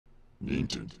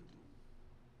Minted.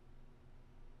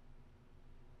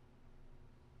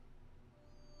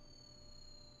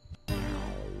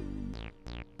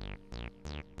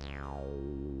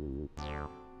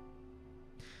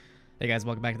 Hey guys,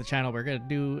 welcome back to the channel. We're gonna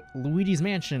do Luigi's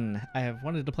Mansion. I have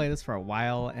wanted to play this for a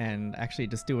while, and actually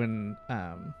just doing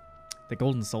the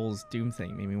Golden Souls Doom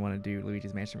thing made me want to do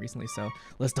Luigi's Mansion recently, so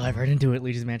let's dive right into it.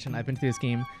 Luigi's Mansion. I've been through this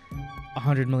game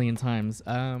 100 million times.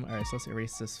 Alright, so let's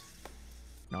erase this.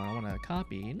 No, I don't want to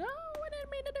copy. No, I didn't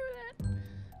mean to do that.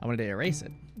 I wanted to erase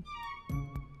it.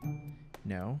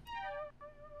 No.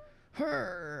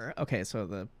 Okay, so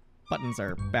the buttons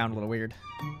are bound a little weird.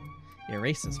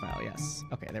 Erase this file, yes.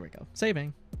 Okay, there we go.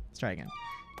 Saving. Let's try again.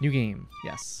 New game,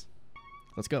 yes.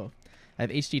 Let's go. I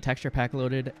have HD texture pack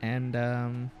loaded and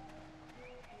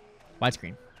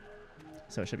widescreen,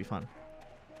 so it should be fun.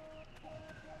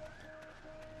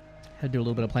 Had to do a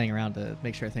little bit of playing around to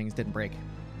make sure things didn't break.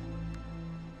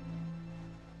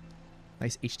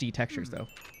 Nice HD textures though.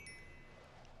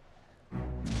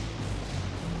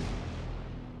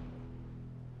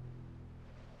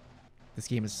 This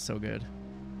game is so good.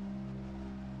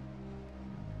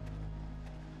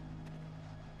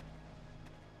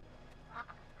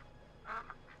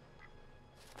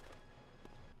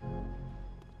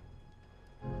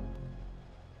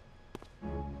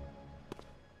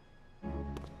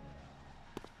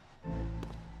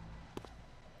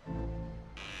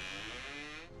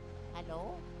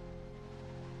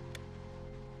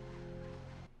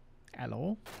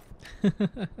 Hello?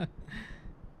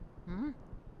 Hmm?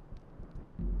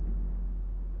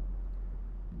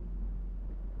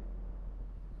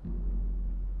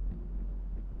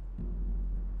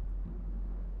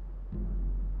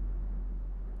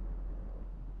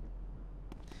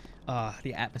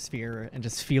 The atmosphere and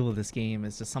just feel of this game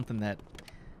is just something that...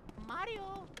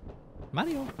 Mario!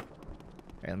 Mario! Alright,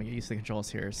 let me get used to the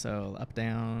controls here. So, up,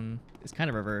 down... It's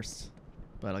kind of reversed,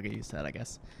 but I'll get used to that, I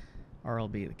guess.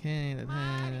 RLB, the K, the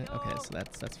okay, so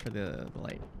that's for the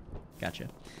light. Gotcha.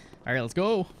 Alright, let's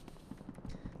go!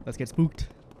 Let's get spooked.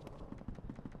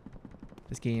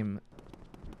 This game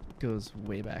goes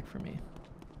way back for me.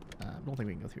 I don't think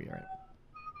we can go through yet, right?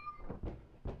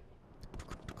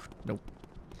 Nope.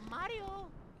 Mario!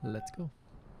 Let's go.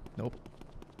 Nope.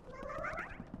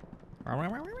 I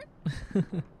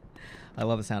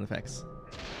love the sound effects.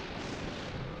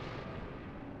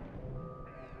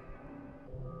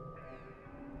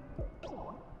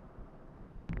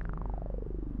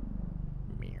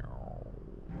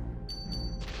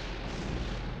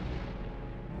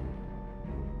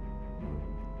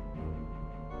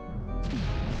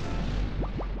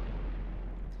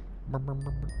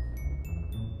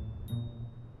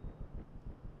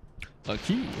 A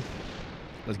key.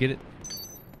 Let's get it.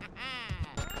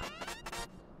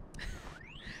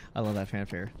 I love that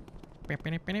fanfare.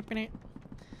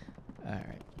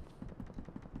 Alright.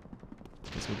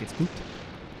 Guess we'll get spooked.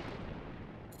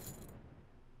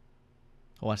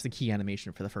 I'll watch the key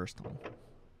animation for the first one.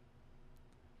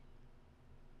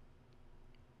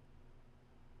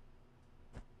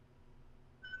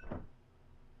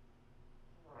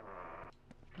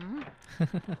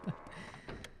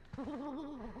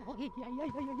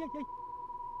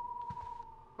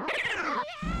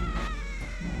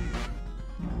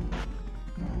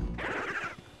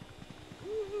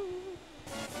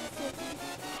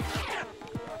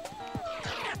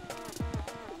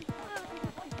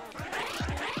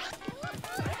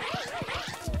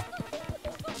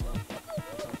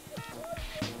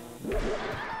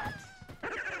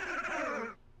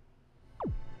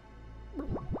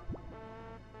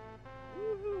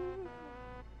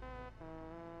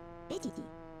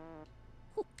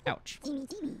 Ouch.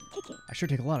 I sure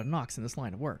take a lot of knocks in this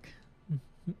line of work.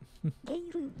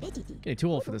 Getting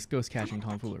too old for this ghost catching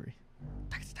tomfoolery.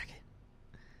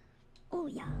 Oh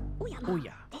yeah.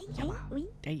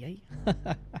 Hey.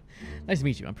 Nice to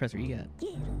meet you. I'm Professor Egat.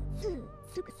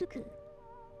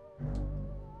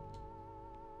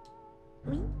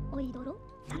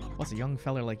 What's a young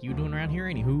feller like you doing around here,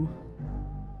 anywho?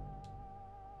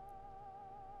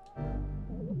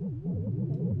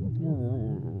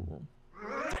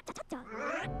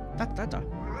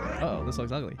 Uh-oh, this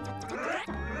looks ugly.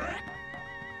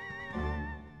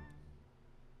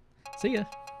 See ya.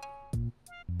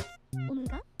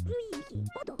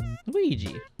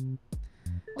 Luigi.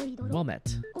 Well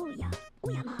met.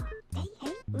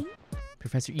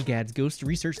 Professor Egad's Ghost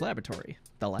Research Laboratory.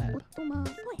 The lab.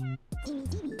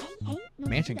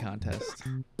 Mansion contest.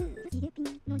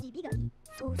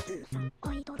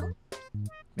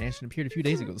 Mansion appeared a few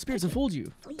days ago. The spirits have fooled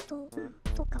you.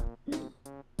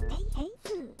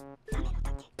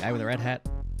 Guy with a red hat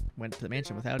went to the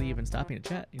mansion without even stopping to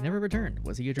chat. He never returned.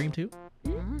 Was he a dream too?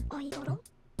 Oi,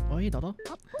 Dodo.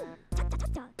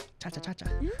 Cha cha cha cha.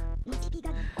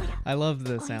 I love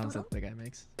the sounds that the guy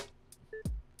makes.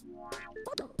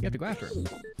 You have to go after him.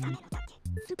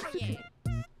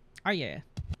 Oh yeah.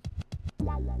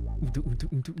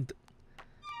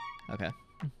 Okay.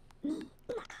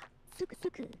 Suku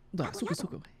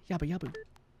suku. Yabu yabu.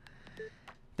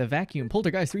 The vacuum.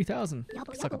 Poltergeist 3000.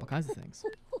 Suck up all kinds of things.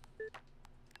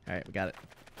 Alright, we got it.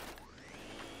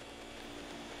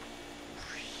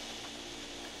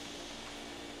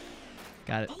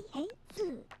 Got it.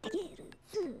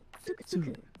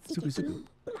 Suku suku.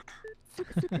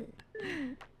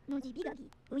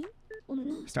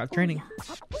 Start training.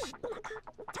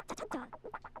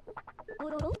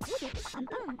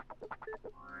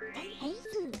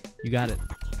 You got it.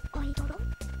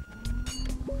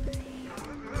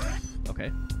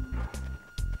 Okay.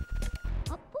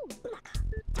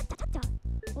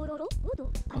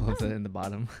 Oh, it's in the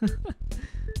bottom.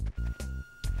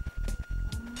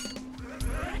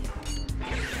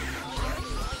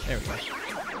 There we go.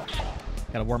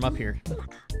 Gotta warm up here.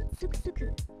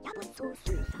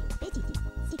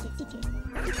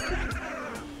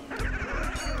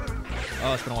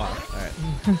 Oh, it's been a while. Alright.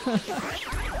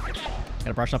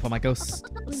 Gotta brush up on my ghost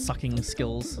sucking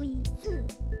skills.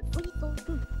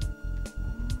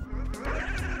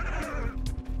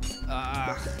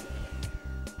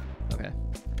 Okay.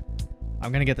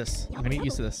 I'm gonna get this. I'm gonna get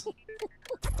used to this.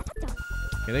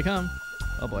 Here they come.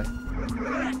 Oh boy.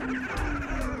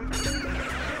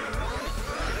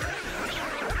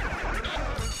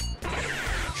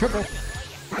 Triple.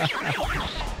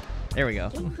 There we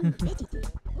go.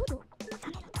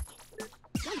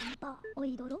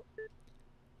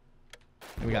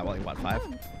 We got what, 5?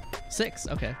 6.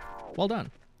 Okay. Well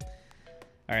done.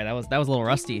 All right, that was a little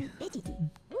rusty. A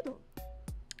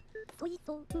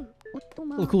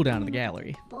little cool down in the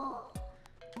gallery.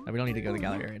 We don't need to go to the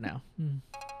gallery right now.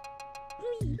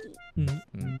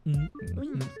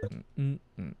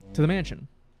 To the mansion.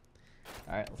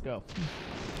 All right, let's go.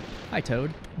 Hi,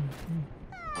 Toad.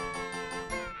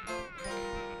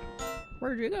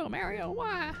 Where'd you go, Mario?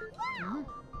 Why?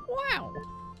 Wow.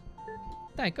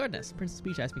 Thank goodness. Princess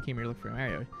Peach asked me came here to look for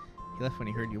Mario. He left when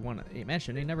he heard you won a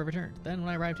mansion and he never returned. Then when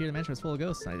I arrived here, the mansion was full of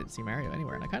ghosts and I didn't see Mario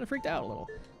anywhere and I kind of freaked out a little.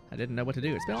 I didn't know what to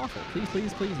do. It's been awful. Please,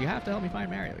 please, please, you have to help me find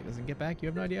Mario. He doesn't get back. You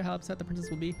have no idea how upset the princess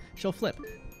will be. She'll flip.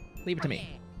 Leave it to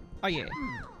me. Oh yeah.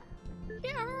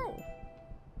 Yeah.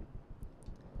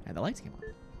 And the lights came on.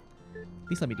 At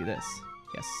least let me do this.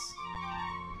 Yes.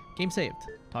 Game saved.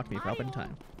 Talk to me for help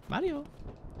anytime. Mario.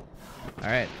 All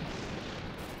right.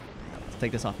 Let's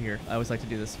take this off of here. I always like to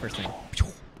do this first thing.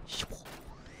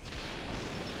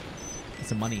 Get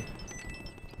some money.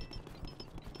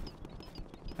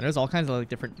 And there's all kinds of like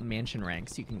different mansion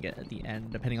ranks you can get at the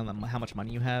end, depending on how much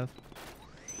money you have.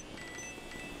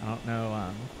 I don't know.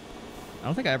 I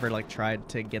don't think I ever like tried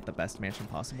to get the best mansion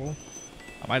possible.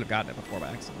 I might have gotten it before by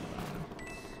accident. But I don't know.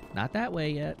 Not that way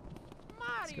yet.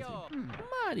 Mario.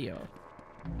 Mario.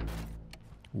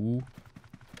 Ooh.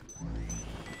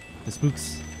 The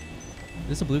spooks. Is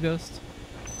this a blue ghost?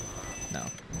 No.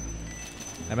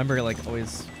 I remember like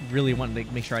always really wanting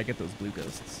to make sure I get those blue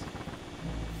ghosts.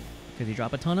 Because you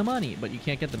drop a ton of money, but you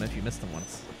can't get them if you miss them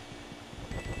once.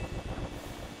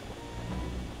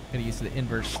 Gonna use the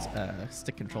inverse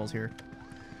stick controls here.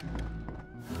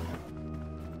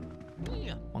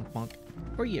 Bonk bonk.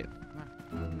 For you.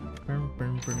 Burn,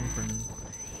 burn, burn, burn.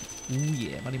 Ooh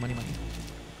yeah, money, money, money.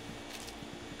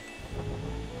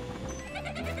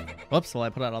 Whoops, well I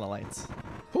put out all the lights.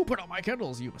 Who put out my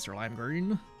candles, you Mr. Lime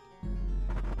Green?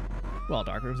 Well,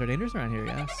 dark rooms are dangerous around here,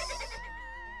 yes.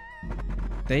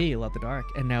 They love the dark,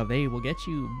 and now they will get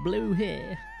you blue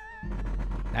hair.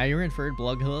 Now you're in for it,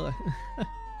 blug huh?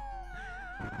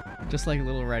 Just like a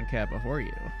little red cat before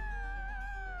you.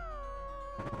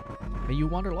 May you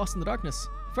wander lost in the darkness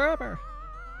forever.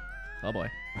 Oh boy.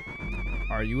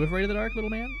 Are you afraid of the dark, little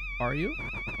man? Are you?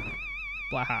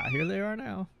 Blah, here they are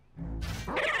now.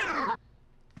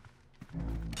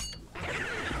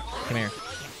 Come here.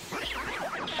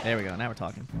 There we go, now we're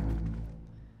talking.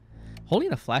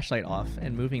 Holding a flashlight off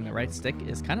and moving the right stick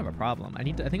is kind of a problem. I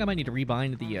think I might need to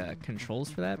rebind the controls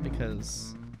for that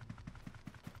because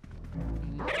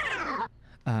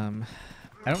I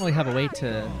don't really have a way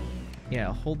to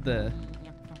hold the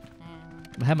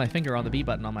I have my finger on the B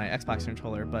button on my Xbox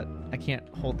controller, but I can't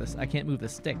hold this. I can't move the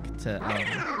stick to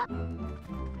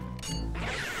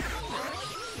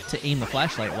aim the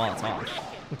flashlight while it's off,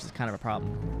 which is kind of a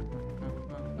problem.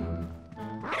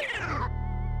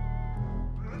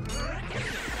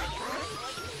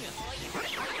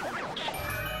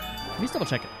 me just double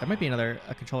check it. There might be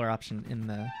a controller option in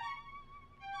the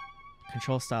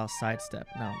control style sidestep.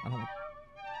 No, I don't.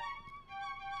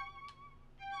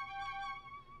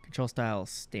 Control style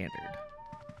standard.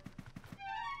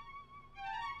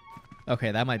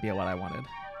 Okay, that might be what I wanted.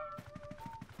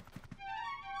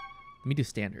 Let me do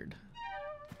standard.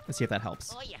 Let's see if that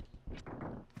helps. Oh yeah.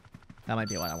 That might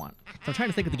be what I want. So I'm trying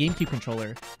to think of the GameCube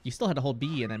controller. You still had to hold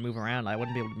B and then move around. I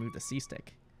wouldn't be able to move the C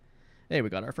stick. Hey, we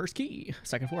got our first key.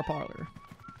 Second floor parlor.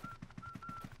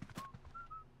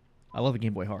 I love the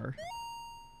Game Boy horror.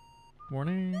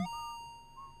 Morning.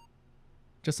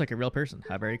 Just like a real person.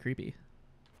 How very creepy.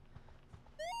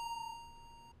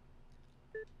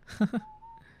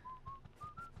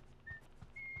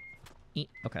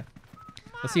 Okay.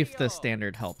 Let's see if the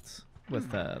standard helped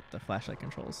with the flashlight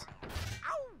controls.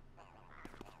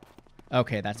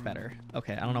 Okay, that's better.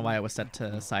 Okay, I don't know why it was set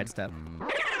to sidestep.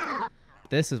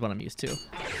 This is what I'm used to.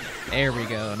 There we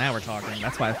go. Now we're talking.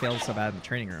 That's why I failed so bad in the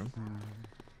training room.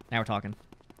 Now we're talking.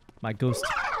 My ghost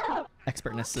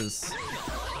expertness is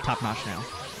top-notch now.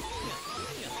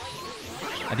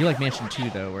 I do like Mansion 2,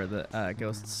 though, where the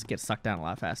ghosts get sucked down a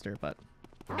lot faster, but...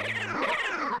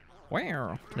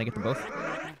 Wow. Can I get them both?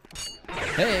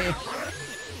 Hey!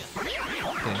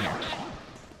 Get in here.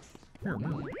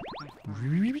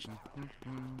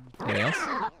 Anybody else?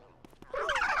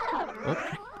 Oh.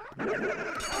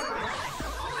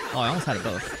 Oh, I almost had it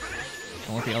both.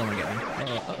 Don't let the other one get me.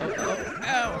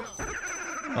 Ow!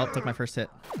 Well, took my first hit.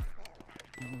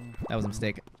 That was a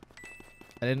mistake.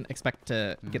 I didn't expect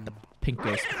to get the pink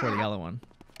ghost before the yellow one.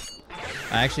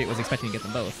 I actually was expecting to get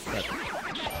them both, but...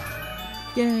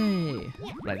 Yay!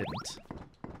 But I didn't.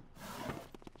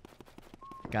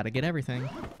 Gotta get everything.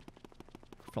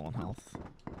 Full on health.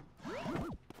 Is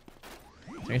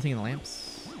there anything in the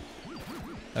lamps?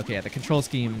 Okay, yeah, the control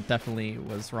scheme definitely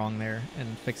was wrong there,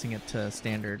 and fixing it to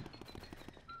standard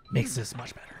makes this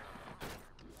much better.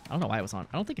 I don't know why it was on.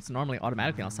 I don't think it's normally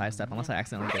automatically on sidestep unless I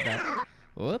accidentally did that.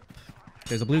 Whoop.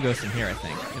 There's a blue ghost in here, I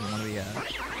think. In one of the,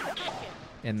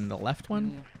 in the left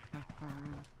one?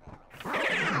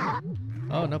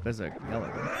 Oh, nope, there's a yellow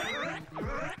one.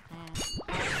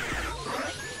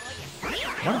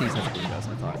 One of these has a blue ghost,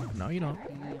 I thought. No, you don't.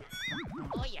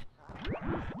 Oh yeah.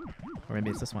 Or maybe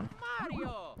it's this one.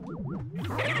 Mario.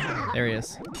 There he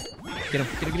is. Get him,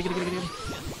 get him, get him, get him, get him.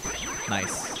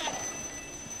 Nice.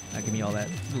 Now give me all that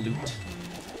loot.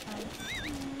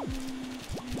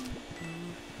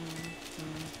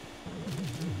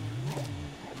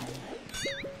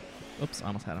 Oops, I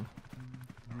almost had him.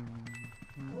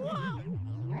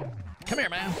 Come here,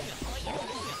 man.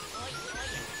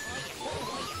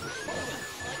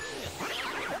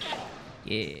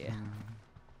 Yeah.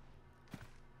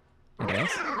 Anything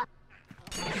else?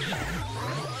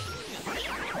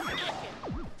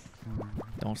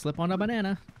 Don't slip on a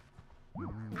banana.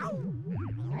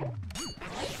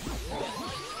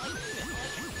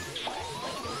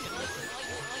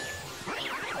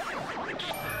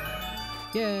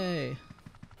 Yay!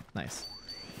 Nice.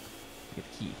 Get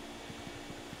the key.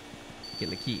 Get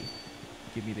the key.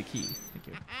 Give me the key. Thank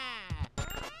you.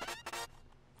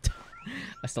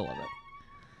 I still love it.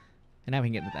 And now we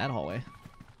can get into that hallway.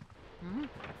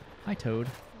 Hi, Toad.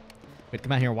 We have to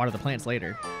come out here and water the plants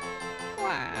later.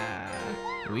 Wow.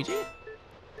 Luigi?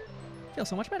 Feel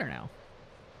so much better now.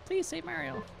 Please save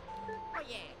Mario. Oh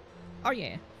yeah. Oh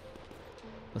yeah.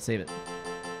 Let's save it.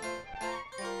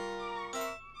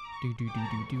 Do do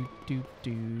do do do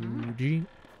do do.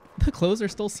 The clothes are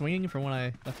still swinging from when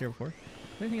I left here before.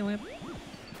 Anything in the lamp?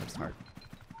 That's hard.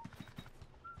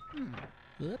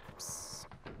 Oops.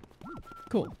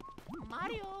 Cool.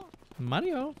 Mario.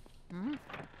 Mario.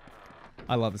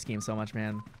 I love this game so much,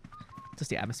 man. Just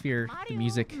the atmosphere, the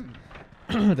music,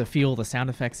 the feel, the sound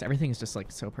effects, everything is just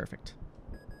like so perfect.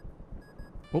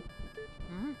 Oh.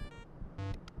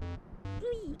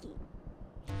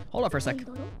 Hold up for a sec.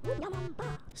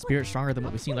 Spirit stronger than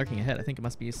what we've seen lurking ahead. I think it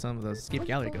must be some of those escaped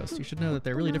gallery ghosts. You should know that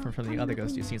they're really different from the other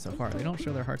ghosts you've seen so far. They don't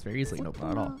show their hearts very easily, nope,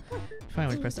 not at all.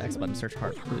 Finally, press the X button to search for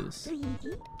heart clues.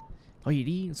 Oh,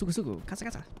 you sugu sugu, kasa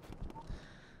kasa.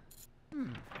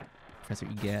 Professor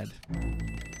Egad.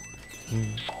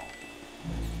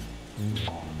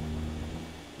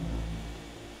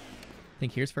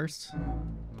 Think here's first?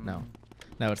 No.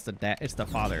 No, it's the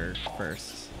father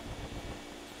first.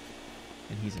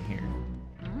 And he's in here.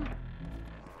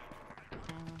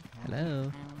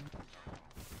 Hello.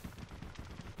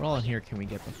 What all in here can we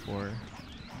get before?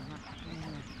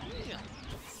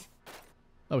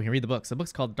 Oh, we can read the books. The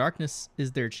book's called Darkness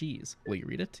is Their Cheese. Will you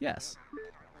read it? Yes.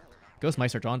 Ghost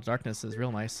mice are drawn to darkness as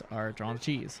real mice are drawn to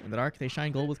cheese. In the dark, they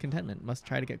shine gold with contentment. Must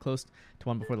try to get close to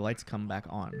one before the lights come back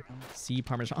on. See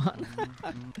Parmesan.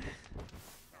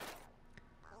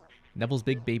 Neville's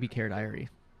Big Baby Care Diary.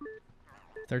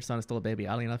 Third son is still a baby.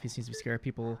 Oddly enough, he seems to be scared of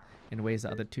people in ways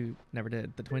the other two never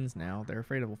did. The twins now, they're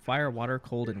afraid of fire, water,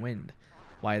 cold, and wind.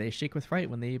 Why they shake with fright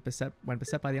when beset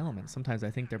by the elements. Sometimes I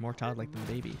think they're more childlike than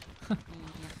the baby. I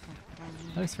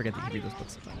always forget that you can read those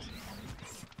books sometimes.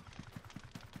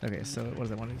 Okay, so what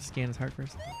does I want to scan his heart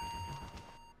first?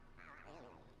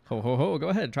 Ho ho ho, go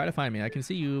ahead, try to find me. I can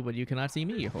see you, but you cannot see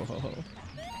me. Ho ho ho.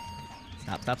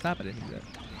 Stop, stop, stop. I didn't do that.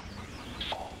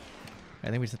 I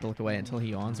think we just have to look away until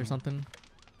he yawns or something.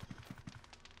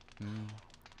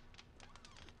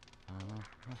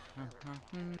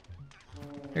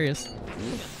 Here he is.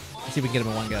 Let's see if we can get him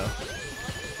in one go.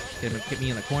 Get me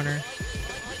in the corner.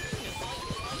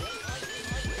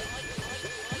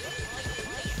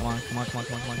 Come on, come on, come on,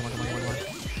 come on, come on, come on, come on, come on, come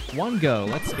on. One go,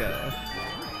 let's go.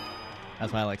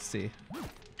 That's what I like to see.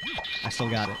 I still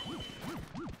got it.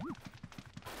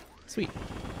 Sweet.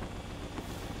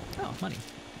 Oh, money.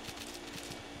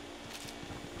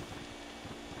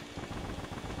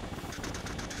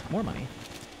 More money.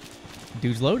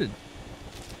 Dude's loaded.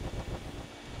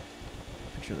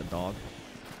 Picture of the dog.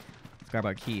 Let's grab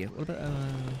our key. What about,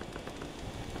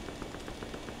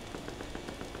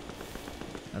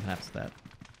 nothing happens to that.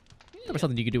 There was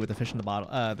something you could do with the fish in the bottle.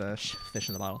 Fish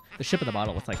in the bottle. The ship in the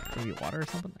bottle with like maybe water or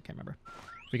something. I can't remember.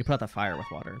 We could put out the fire with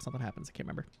water and something happens. I can't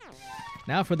remember.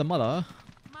 Now for the mother.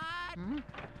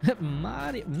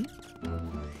 Mario.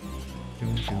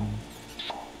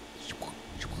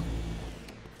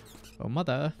 Oh,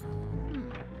 mother.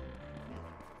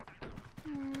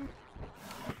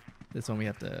 This one we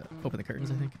have to open the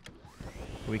curtains, I think.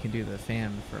 We can do the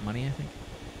fan for money, I think.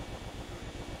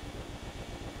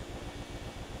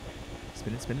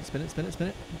 Spin it, spin it, spin it, spin it, spin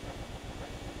it.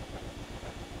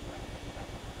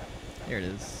 There it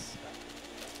is.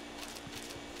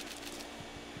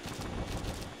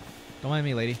 Don't mind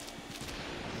me, lady.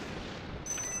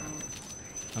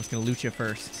 I'm just gonna loot you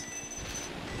first.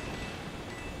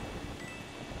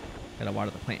 Gotta water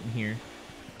the plant in here.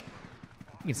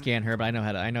 You can scan her, but I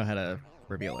know how to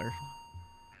reveal her.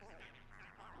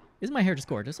 Isn't my hair just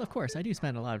gorgeous? Of course, I do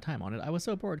spend a lot of time on it. I was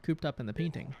so bored cooped up in the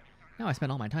painting. Now I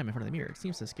spend all my time in front of the mirror. It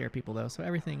seems to scare people though, so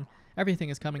everything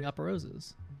is coming up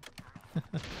roses.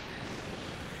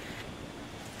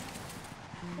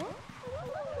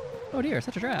 Oh dear,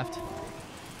 such a draft.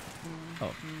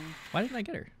 Oh, why didn't I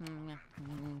get her?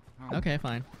 Okay,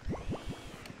 fine.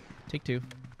 Take two.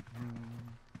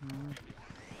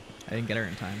 I didn't get her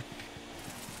in time.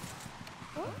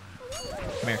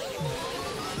 Come here.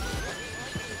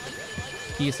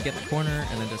 He used to get in the corner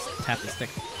and then just tap the stick.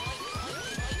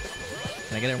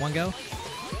 Can I get it in one go?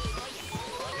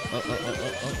 Oh, oh, oh,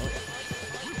 oh, oh, oh.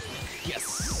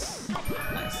 Yes!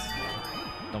 Nice.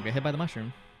 Don't get hit by the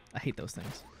mushroom. I hate those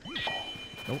things.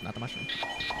 Nope, not the mushroom.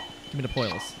 Give me the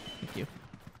poils. Thank you.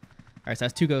 Alright, so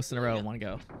that's two ghosts in a row in one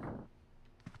go.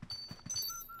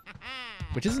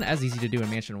 Which isn't as easy to do in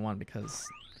Mansion 1 because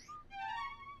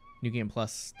New Game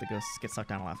Plus, the ghosts get sucked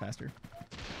down a lot faster.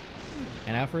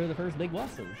 And now for the first big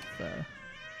boss of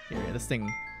here. This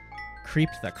thing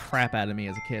creeped the crap out of me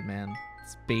as a kid, man.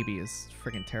 This baby is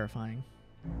freaking terrifying.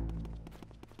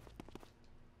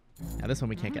 Now this one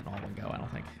we can't get in all one go, I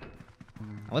don't think.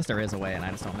 Unless there is a way and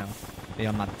I just don't know. Maybe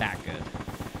I'm not that good.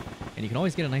 And you can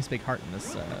always get a nice big heart in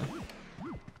this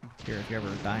here if you're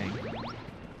ever dying.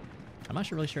 I'm not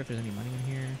really sure if there's any money in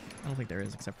here. I don't think there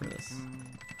is except for this.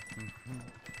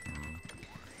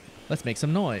 Let's make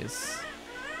some noise.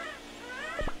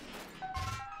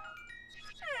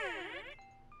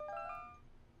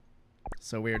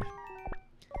 So weird.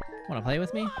 Want to play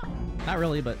with me? Not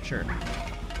really, but sure.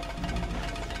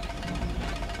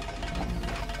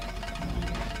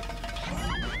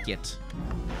 Get.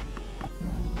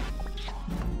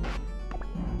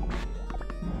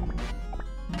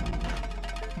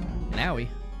 An owie.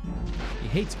 He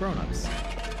hates grown-ups.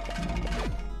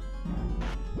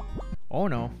 Oh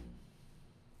no.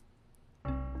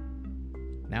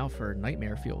 Now for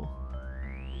nightmare fuel.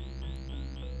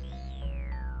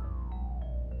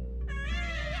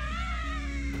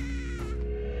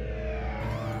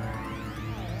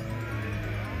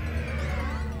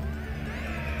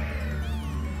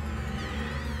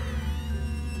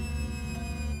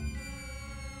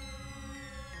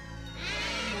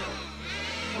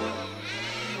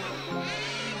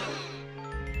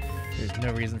 There's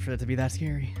no reason for it to be that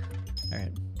scary. All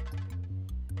right.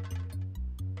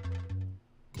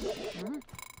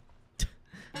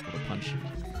 What a punch.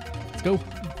 Let's go.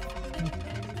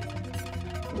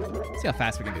 See how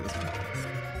fast we can do this one.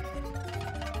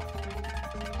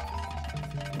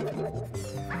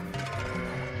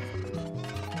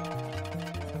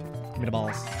 Give me the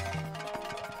balls.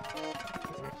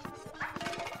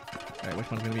 Alright, which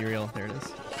one's gonna be real? There it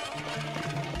is.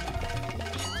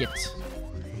 Get.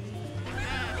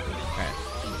 Alright.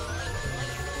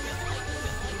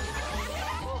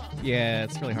 Yeah,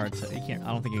 it's really hard to. You can't. I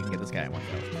don't think you can get this guy in one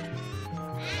go.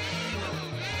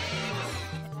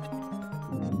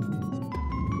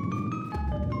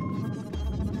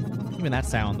 Even that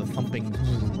sound, the thumping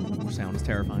sound, is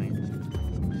terrifying.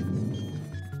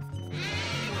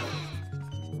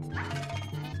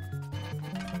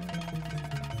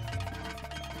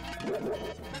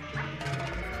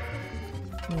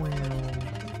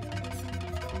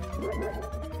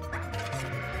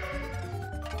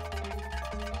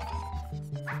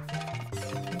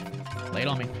 Lay it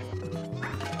on me.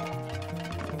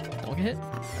 Don't get hit.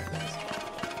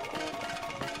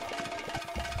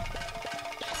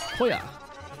 Oh yeah.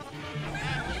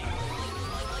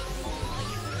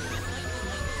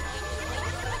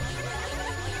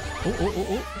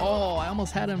 Oh, I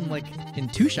almost had him like in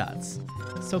 2 shots.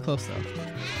 So close though.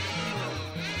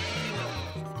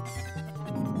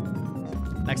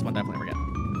 Next one, definitely forget.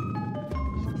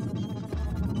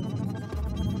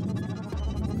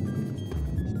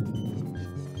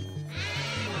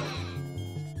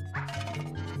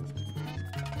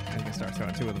 I'm gonna start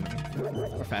throwing 2 of them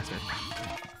or faster.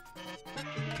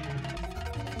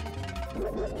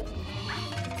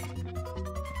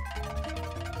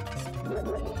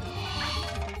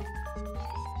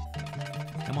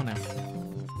 Come on now.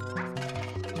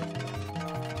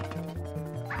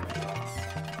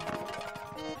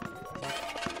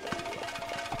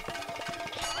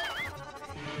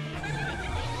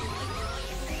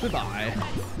 Goodbye.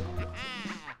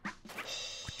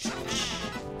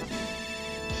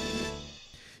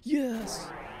 Yes.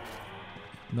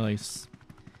 Nice.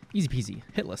 Easy peasy.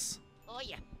 Hitless. Oh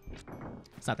yeah.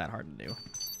 It's not that hard to do.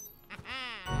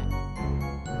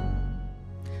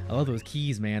 I love those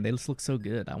keys, man. They just look so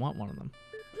good. I want one of them.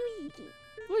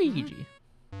 Luigi.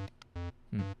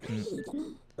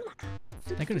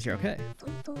 Thank goodness you're okay.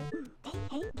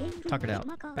 Tuckered out.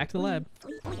 Back to the lab.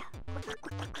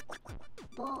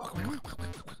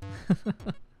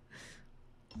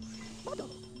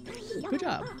 Good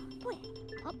job.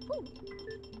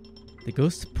 The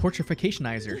ghost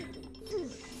portrificationizer.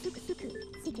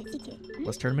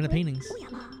 Let's turn them into paintings.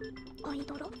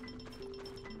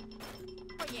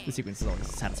 The sequence is always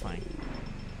satisfying.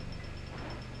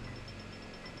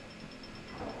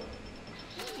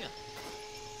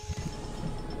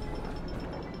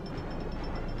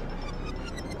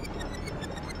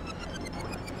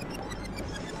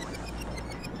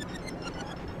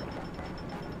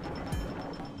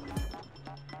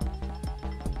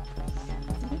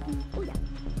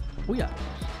 Oh yeah.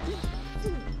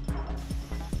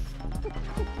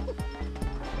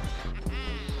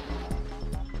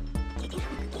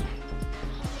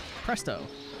 Presto.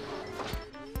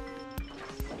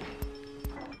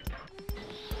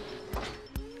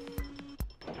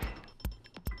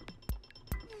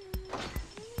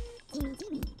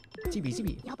 Zibi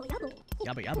zibi.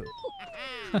 Yabu yabu.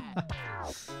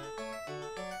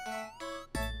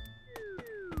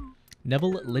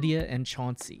 Neville, Lydia, and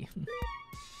Chauncey.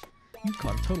 You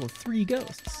caught a total of 3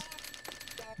 ghosts.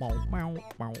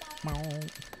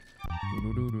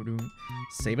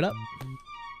 Save it up.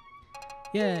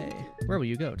 Yay. Where will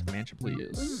you go? To the mansion,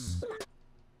 please.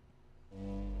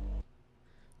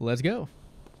 Let's go.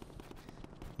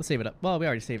 Let's save it up. Well, we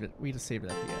already saved it. We just saved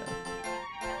it at the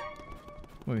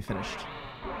when we finished.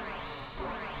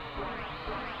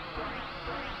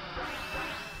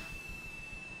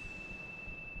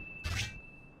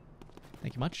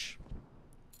 Thank you much.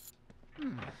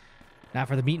 Now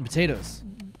for the meat and potatoes.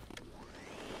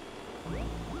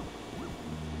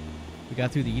 We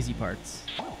got through the easy parts.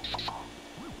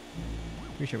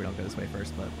 Pretty sure we don't go this way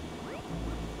first, but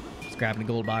just grabbing a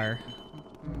gold bar.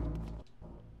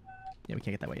 Yeah, we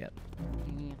can't get that way yet.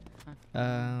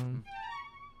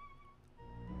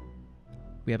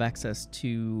 We have access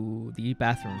to the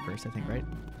bathroom first, I think, right?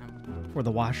 Or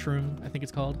the washroom, I think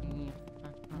it's called.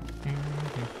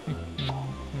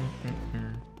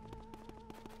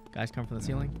 Guys come from the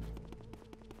ceiling.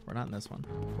 We're not in this one.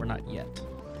 We're not yet.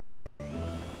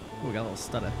 Ooh, we got a little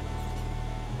stutter.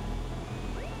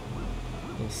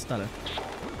 Little stutter.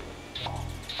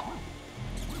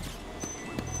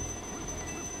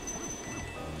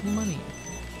 Money.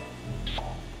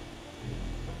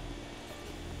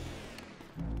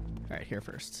 Alright, here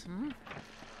first.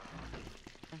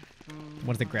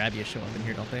 What if the grab you show up in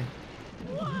here, don't they?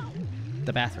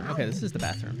 The bathroom. Okay, this is the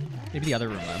bathroom. Maybe the other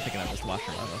room that I'm thinking of is the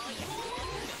washroom.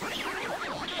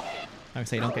 I would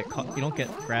say you don't get caught, you don't get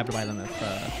grabbed by them if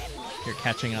you're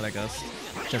catching another ghost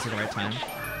just at the right time.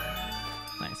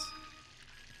 Nice.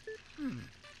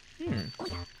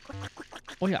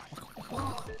 Oh yeah.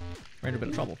 We're in a bit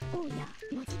of trouble.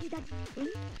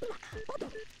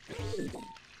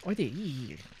 Oh, they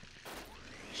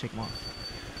shake them off.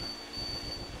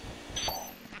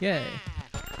 Yay.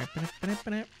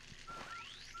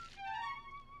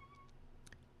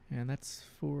 And that's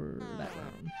for that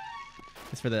room.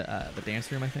 It's for the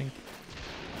dance room, I think.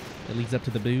 It leads up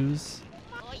to the booze.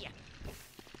 Oh yeah.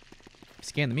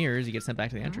 Scan the mirrors, you get sent back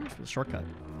to the entrance with a shortcut.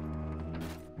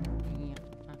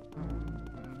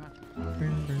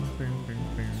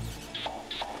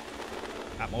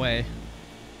 Out my way.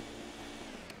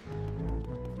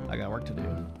 I got work to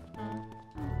do.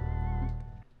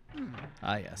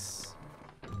 Ah, yes.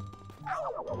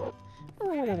 Oh,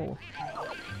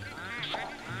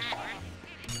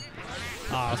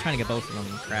 I was trying to get both of them.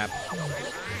 Crap.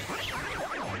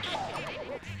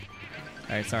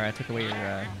 Alright, sorry, I took away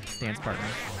your dance partner.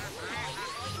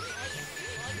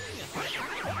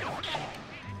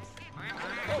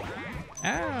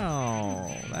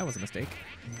 Ow! That was a mistake.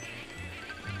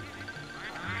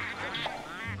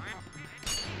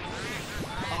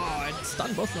 Oh, I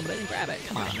stunned both of them, but I didn't grab it.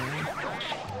 Come on, man.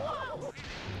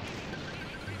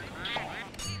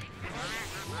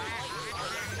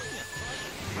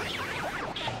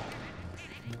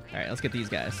 Alright, let's get these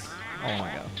guys. Oh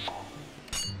my god.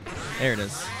 There it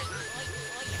is.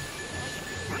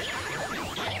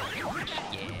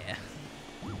 Yeah.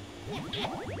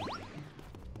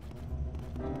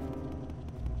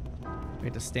 We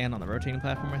have to stand on the rotating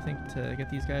platform, I think, to get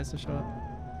these guys to show up.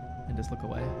 And just look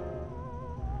away.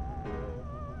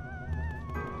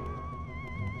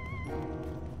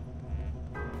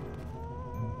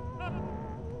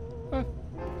 Oh.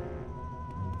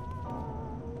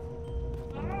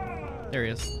 There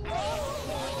he is.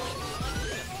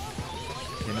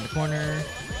 Get him in the corner.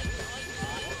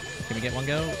 Can we get one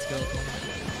go? Let's go.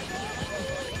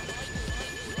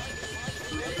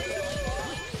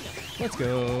 Let's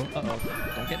go. Uh-oh.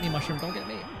 Don't get me, mushroom. Don't get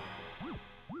me.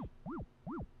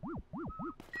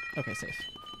 Okay, safe.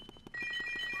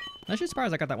 I'm actually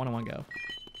surprised I got that one in one go.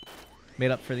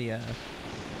 Made up for the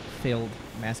failed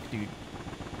mask dude.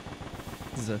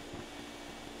 This is a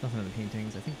nothing in the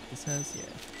paintings. I think this has, yeah,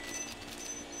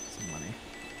 some money.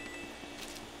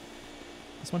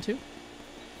 This one too?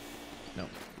 No.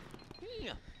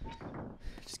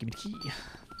 Just give me the key.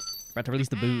 About to release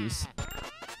the booze.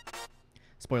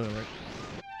 Spoiler alert.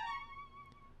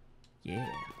 Yeah.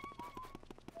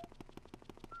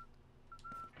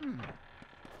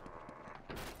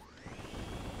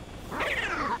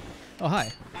 Oh,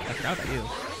 hi. I forgot about you.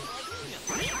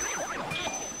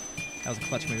 That was a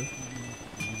clutch move.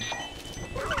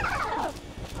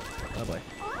 Oh boy.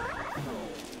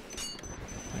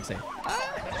 Like I say.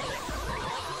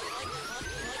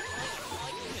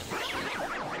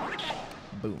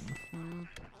 Boom.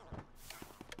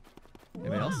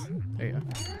 Anybody else? There you go.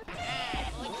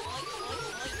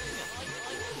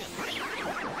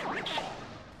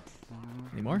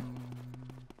 Any more?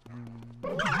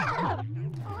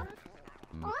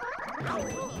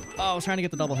 Oh, I was trying to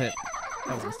get the double hit.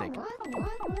 That was a mistake.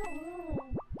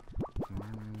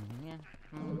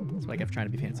 That's what I get for trying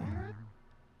to be fancy.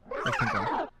 Where's pink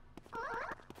one?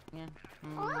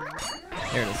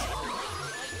 There it is.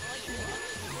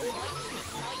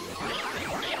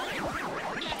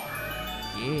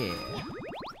 Yeah.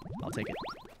 I'll take it.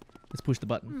 Let's push the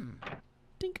button.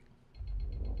 Dink.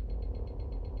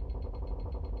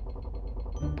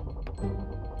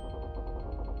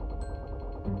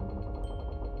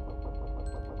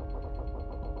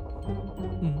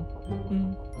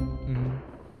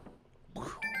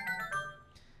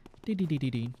 Dee dee dee dee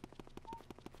dee.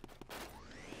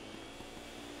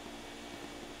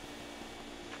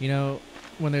 You know,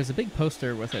 when there's a big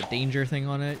poster with a danger thing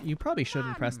on it, you probably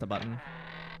shouldn't press the button.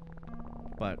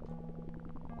 But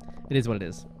it is what it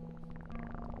is.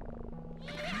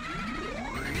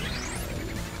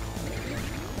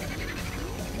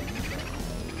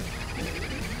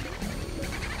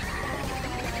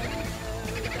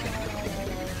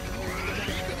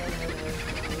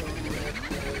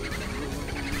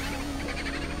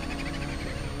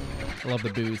 I love the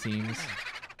boo themes.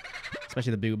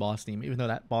 Especially the boo boss theme, even though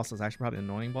that boss is actually probably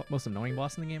the most annoying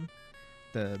boss in the game.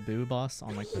 The boo boss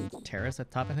on like the terrace at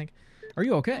the top, I think. Are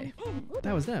you okay?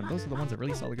 That was them. Those are the ones that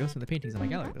released all the ghosts in the paintings in my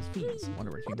gallery. Those fiends.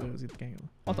 Wonder where King Boo is.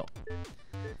 Otto.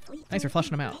 Thanks for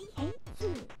flushing them out.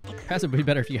 Perhaps it would be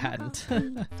better if you hadn't.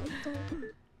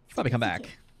 Probably come back.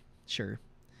 Sure.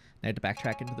 I had to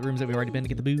backtrack into the rooms that we've already been to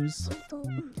get the booze.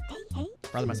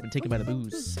 Brother must have been taken by the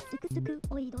booze.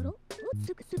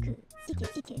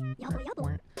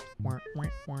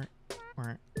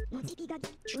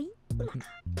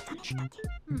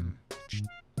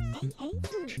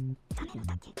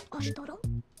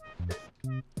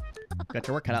 Got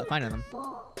your work cut out finding them.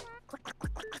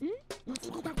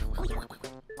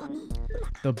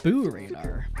 The boo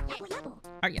radar.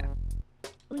 Oh yeah.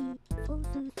 To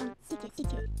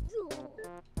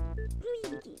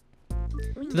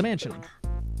the mansion.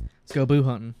 Let's go boo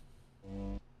hunting.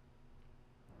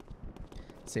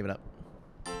 Save it up.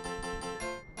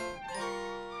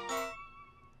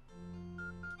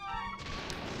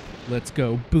 Let's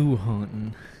go boo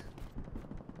hunting.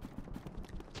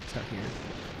 Start here.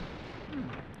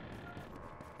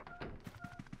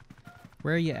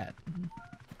 Where are you at?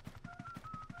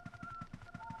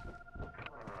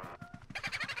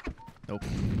 Nope.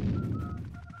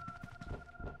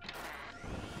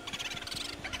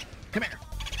 Come here.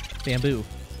 Bamboo.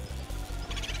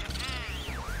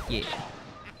 Yeah.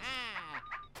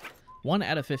 1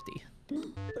 out of 50.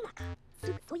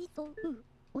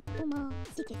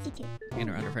 And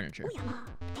we're under furniture.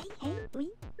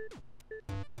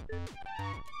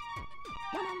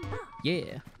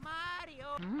 Yeah.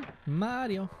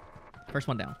 Mario. First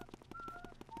one down.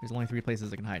 There's only 3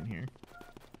 places I can hide in here.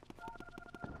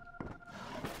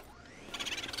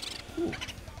 Ooh.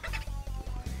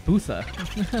 Bootha.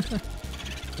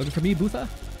 Looking for me, Bootha?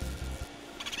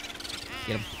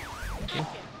 Get him. Thank you.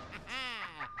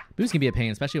 Boos can be a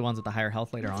pain, especially ones with the higher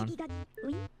health later on.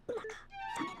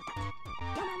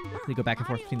 They go back and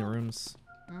forth between the rooms.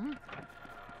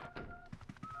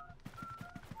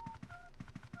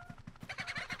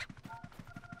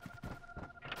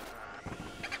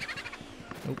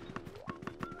 Nope.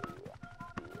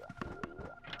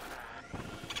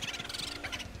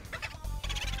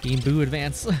 Game Boo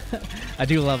Advance. I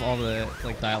do love all the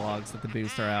dialogues that the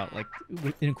boos throw out,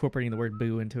 incorporating the word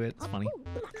boo into it. It's funny.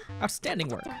 Outstanding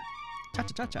work. Cha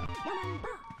cha cha cha.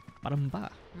 Bottom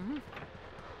ba.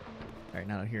 Alright,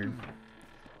 now here.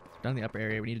 We're done in the upper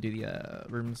area. We need to do the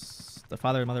rooms, the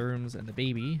father and mother rooms, and the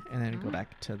baby, and then go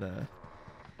back to the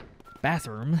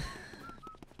bathroom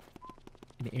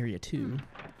in area 2.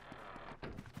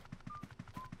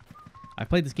 I've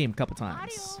played this game a couple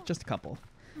times, just a couple.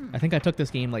 I think I took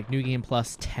this game like New Game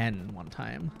Plus 10 one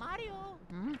time.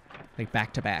 Like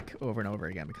back to back over and over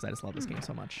again because I just love this game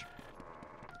so much.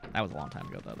 That was a long time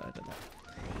ago though that I did that.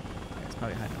 Okay, it's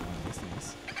probably hiding in one of these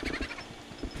things.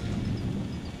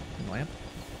 In the lamp?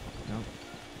 No.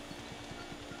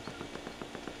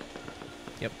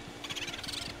 Yep.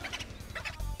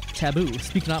 Taboo.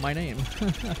 Speak not my name.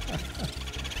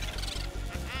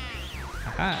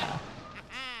 Haha.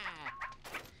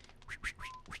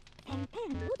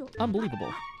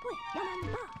 Unbelievable.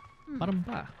 Bottom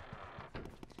ba.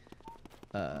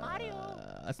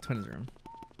 That's twins' room.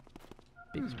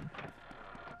 Baby's room.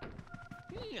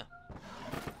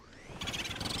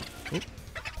 Oh.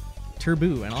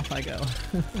 Turbo, and off I go.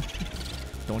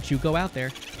 Don't you go out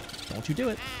there. Don't you do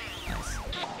it. Nice.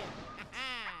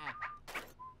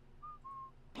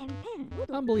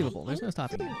 Unbelievable. There's no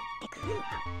stopping you.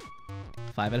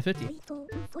 5 out of 50. You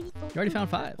already found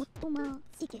 5.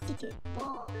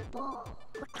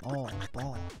 Oh,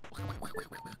 ball.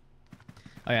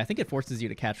 Oh yeah, I think it forces you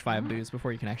to catch 5 boos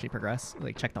before you can actually progress.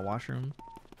 Like, check the washroom.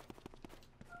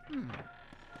 So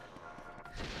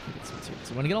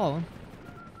we want to get all of them.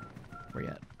 Where you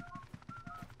at?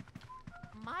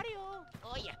 Mario.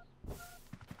 Oh yeah.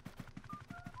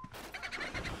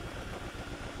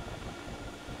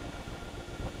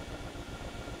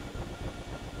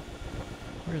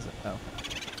 Where is it? Oh.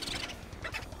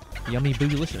 Yummy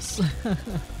boolicious.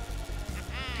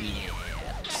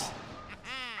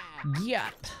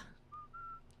 Yat.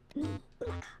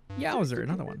 Yowzer,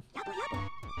 another one.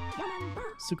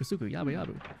 Suku suku, yabu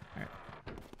yabu. Alright.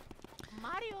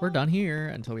 We're done here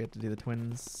until we have to do the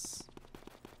twins.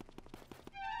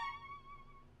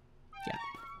 Yeah.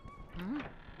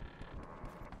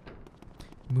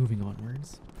 Moving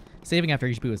onwards. Saving after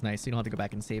each boo is nice, so you don't have to go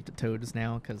back and save to Toads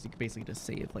now, because you can basically just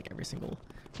save like every single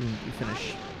room you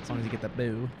finish, as long as you get that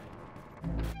boo.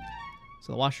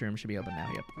 So the washroom should be open now.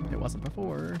 Yep, it wasn't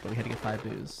before, but we had to get 5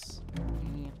 boos.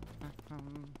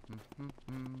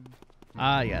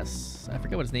 Ah, yes. I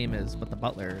forget what his name is, but the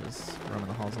butler is roaming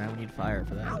the halls now. We need fire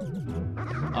for that.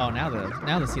 Oh, now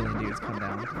the ceiling dudes come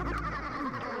down.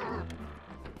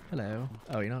 Hello.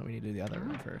 Oh, you know what? We need to do the other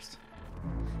room first.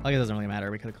 I guess it doesn't really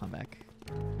matter. We could have come back.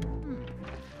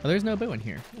 Oh, there's no boo in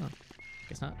here. Oh,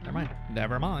 guess not. Never mind.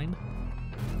 Never mind.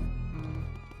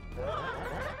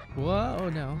 Whoa,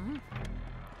 no.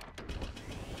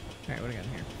 Alright, what do we got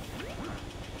in here?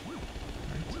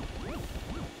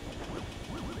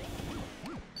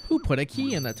 Who put a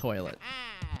key in the toilet?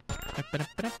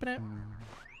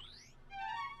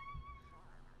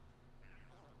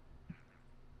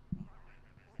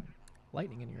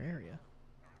 Lightning in your area.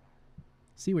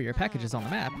 See where your package is on the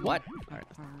map. What? Alright.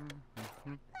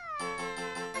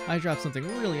 I dropped something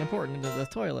really important into the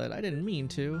toilet. I didn't mean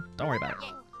to. Don't worry about it.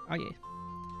 Oh yeah.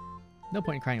 No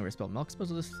point in crying over spilled milk.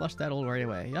 Suppose we'll just flush that old worry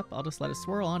away. Yep, I'll just let it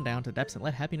swirl on down to depths and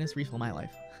let happiness refill my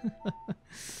life.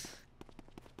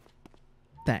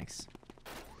 Thanks.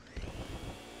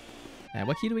 And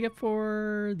what key do we get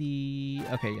for the...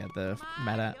 Okay, yeah, the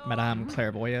Madame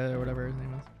Clairvoyant or whatever his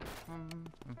name is.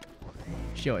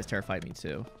 She always terrified me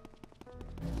too.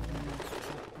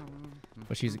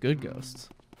 But she's a good ghost.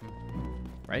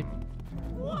 Right?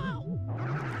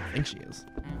 I think she is.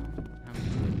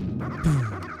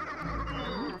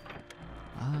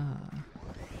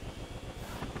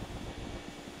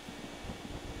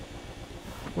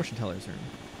 Fortune teller's room.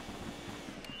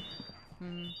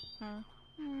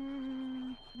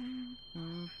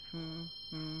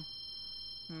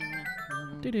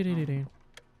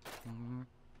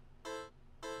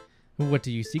 What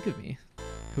do you seek of me?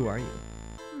 Who are you?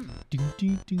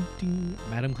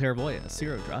 Madame Clairvoyant,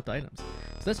 0 dropped items.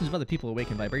 Suggestions of other people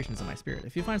awaken vibrations in my spirit.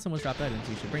 If you find someone's dropped items,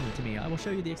 you should bring them to me. I will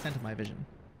show you the extent of my vision.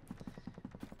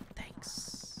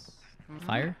 Thanks.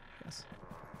 Fire? Yes.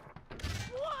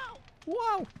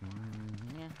 Whoa!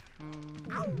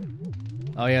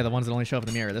 Oh yeah, the ones that only show up in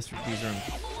the mirror. These rooms.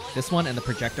 This one and the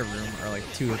projector room are like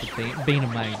 2 of the bane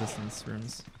of my existence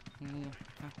rooms.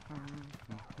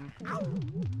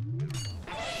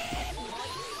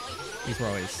 These were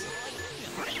always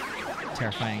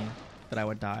terrifying that I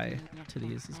would die to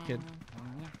these as a kid.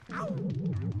 Oh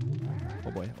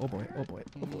boy, oh boy, oh boy,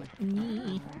 oh boy.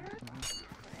 I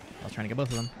was trying to get both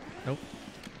of them. Nope.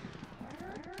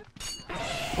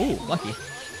 Oh, lucky.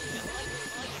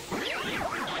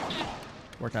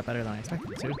 Worked out better than I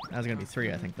expected it to. That was gonna be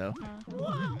 3, I think, though.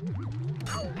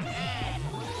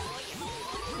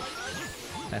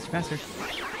 Faster, faster.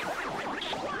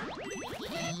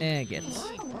 And get.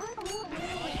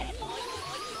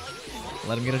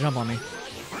 Let him get a jump on me.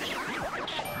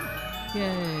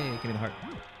 Yay! Give me the heart.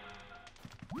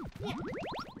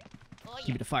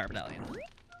 Give me the fire medallion.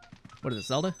 What is it,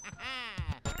 Zelda?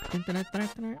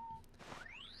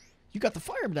 You got the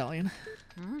fire medallion.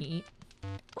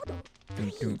 What have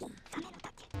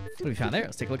we found there?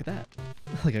 Let's take a look at that.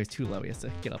 Like I was too low. He has to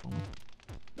get up on him.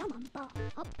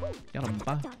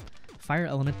 Fire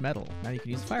element metal. Now you can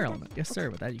use fire element. Yes, sir.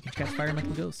 With that, you can catch fire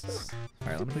elemental ghosts.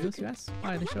 Fire elemental ghosts, you ask?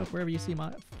 Why? They show up wherever you see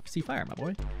fire, my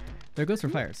boy. They're ghosts for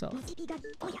fire itself.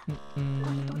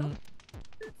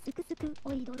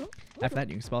 After that,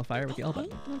 you can spell fire with the L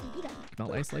button. You can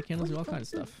melt ice, light candles, do all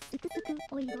kinds of stuff.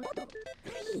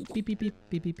 Beep, beep, beep,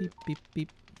 beep, beep, beep, beep,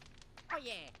 beep. Oh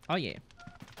yeah. Oh yeah.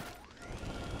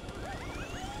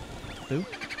 Boo.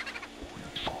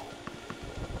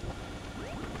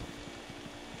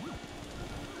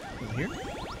 Over here? There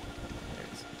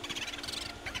it is.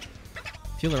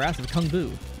 Feel the wrath of Kung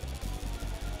Boo.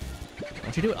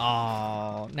 Don't you do it?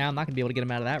 Oh, now I'm not gonna be able to get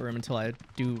him out of that room until I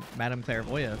do Madame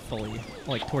Clairvoyant fully,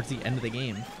 like towards the end of the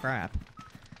game. Crap.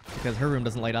 Because her room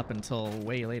doesn't light up until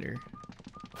way later.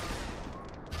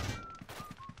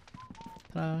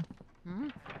 Ta-da.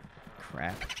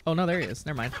 Crap. Oh no, there he is.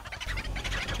 Never mind.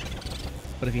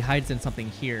 But if he hides in something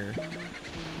here...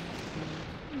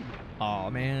 Oh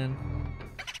man.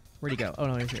 Where'd he go? Oh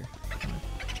no, he's here.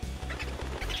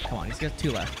 Come on, he's got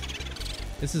 2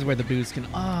 left. This is where the boos can...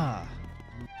 Ah!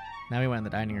 Now we went in the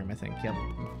dining room, I think. Yep.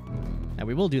 Now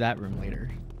we will do that room later.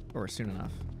 Or soon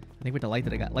enough. I think we have to light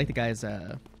the guy's,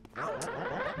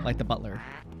 light the butler.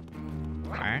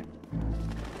 Alright.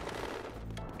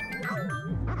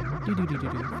 Do.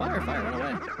 Fire, fire, run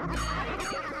away.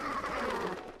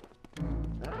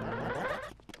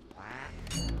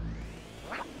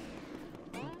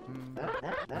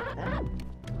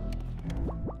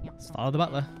 Let's follow the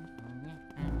butler.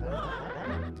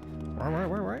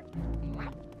 Where?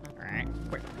 Alright,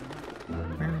 quick.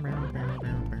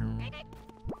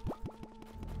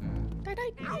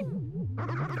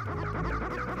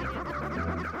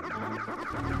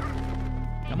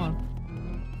 Come on.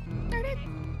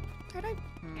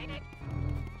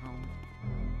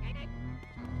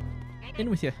 In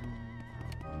with you.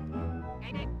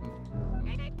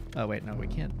 Oh wait, no, we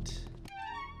can't.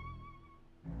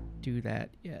 do that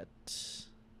yet.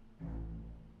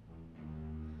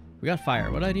 We got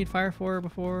fire. What do I need fire for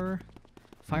before?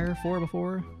 Fire for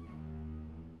before?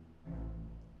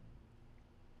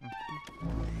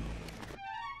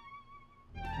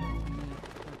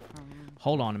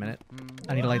 Hold on a minute.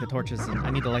 I need to light the torches and I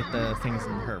need to light the things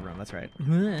in her room. That's right.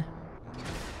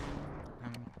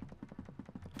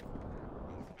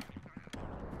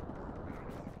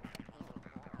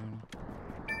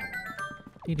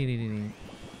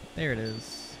 There it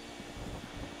is.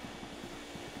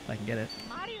 If I can get it.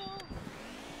 Mario.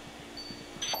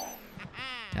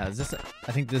 Now, is this?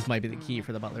 I think this might be the key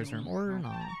for the butler's room, or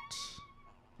not.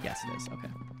 Yes, it is. Okay.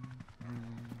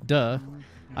 Duh.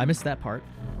 I missed that part.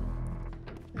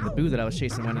 The boo that I was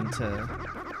chasing went into...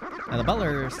 Now, the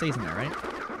butler stays in there, right?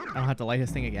 I don't have to light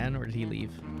his thing again, or did he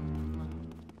leave?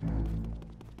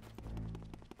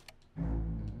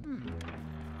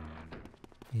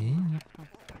 Yeah.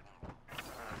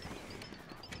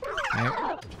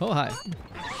 Right. Oh, hi.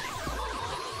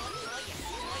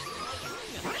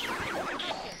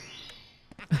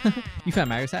 You found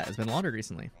Mario's hat. It's been laundered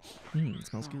recently. It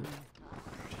smells good.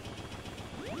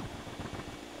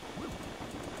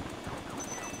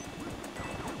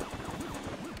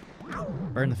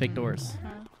 Burn the fake doors.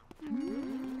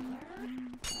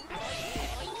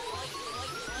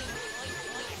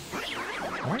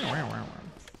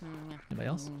 Anybody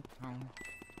else?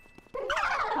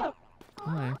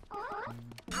 Hi.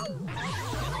 Uh-oh.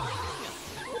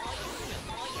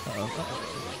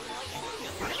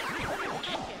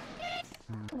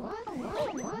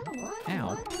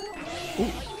 Ow.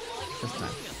 Ooh. This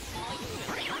time.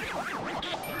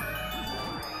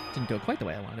 Didn't go quite the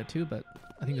way I wanted it to, but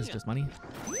I think this is just money.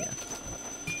 Yeah.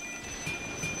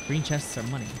 Green chests are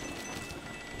money.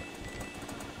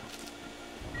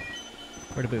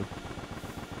 Where to boo?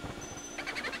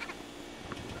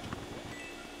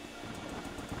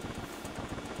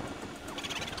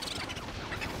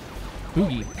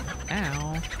 Boogie.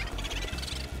 Ow.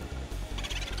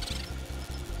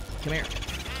 Come here.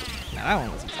 Now that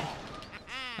one was easy.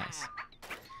 Nice.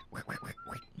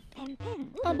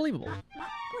 Unbelievable.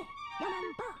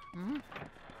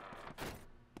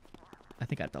 I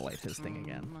think I have to light his thing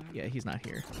again. Yeah, he's not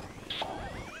here.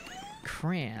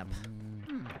 Cramp.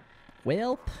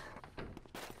 Welp.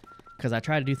 Because I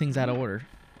try to do things out of order.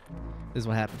 This is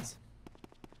what happens.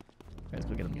 Let's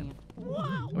go get him again.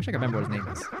 I wish I could remember what his name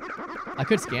is. I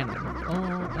could scan him.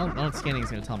 Oh, no, scanning is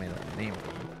going to tell me the name of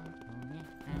him.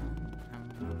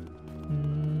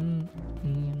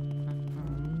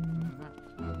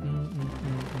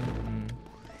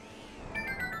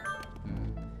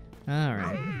 All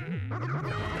right.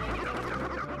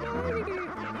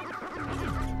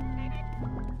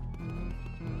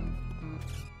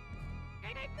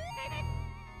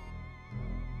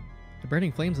 The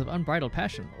burning flames of unbridled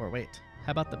passion. Or wait,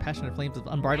 how about the passionate flames of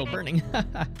unbridled burning?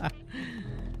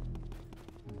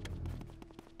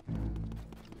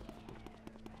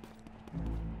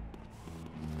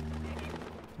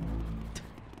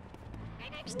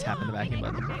 Just tapping the vacuum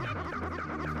button.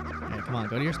 Alright, come on,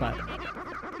 go to your spot.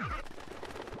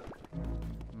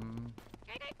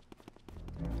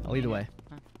 I'll lead the way.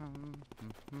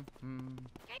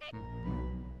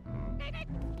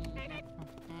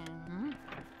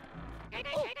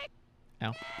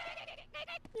 Ow.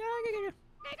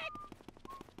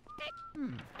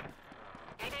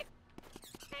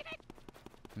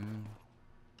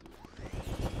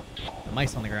 The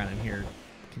mice on the ground in here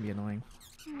can be annoying.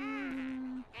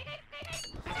 Come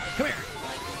here.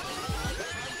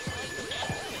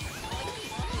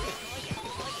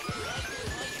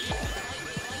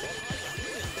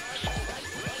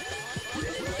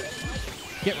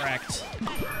 Get wrecked.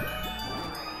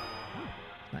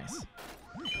 Nice.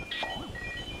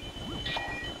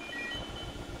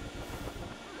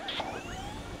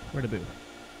 Where to boo?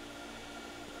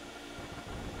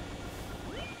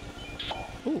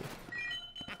 Ooh.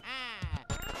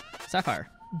 Sapphire.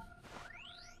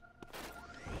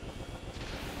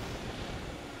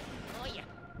 Oh yeah.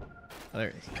 Oh, there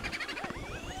it is.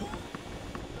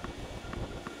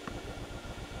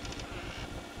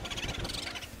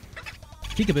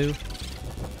 Peekaboo.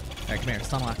 Alright, come here.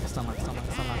 Stunlock, stunlock, stunlock,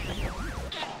 stunlock.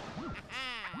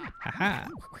 Haha.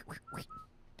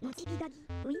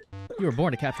 You were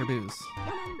born to capture boos.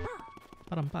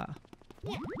 Ba-dum-ba.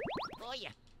 Oh yeah.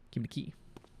 Give me the key.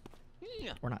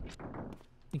 Yeah. Or not.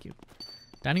 Thank you.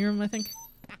 Dining room, I think?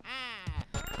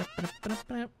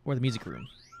 Or the music room.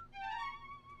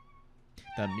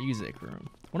 The music room.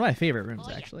 One of my favorite rooms,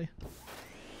 actually. Is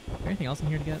there anything else in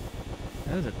here to get?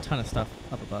 There's a ton of stuff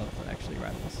up above that actually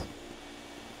rivals.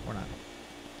 Or not.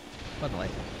 Bud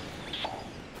light.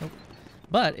 Nope.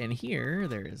 But in here,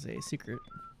 there is a secret.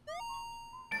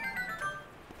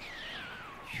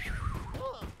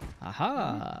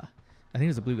 Aha! I think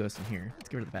there's a blue ghost in here. Let's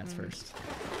get rid of the bats first.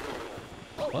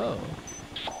 Whoa.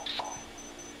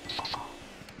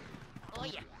 Oh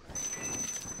yeah.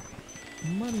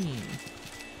 Money.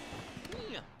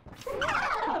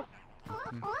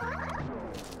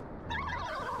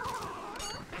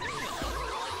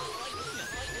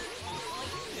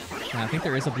 Now, I think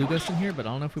there is a blue ghost in here, but I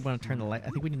don't know if we want to turn the light. I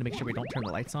think we need to make sure we don't turn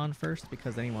the lights on first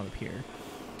because then he won't appear.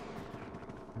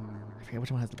 I forget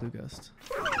which one has the blue ghost.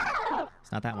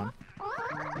 It's not that one.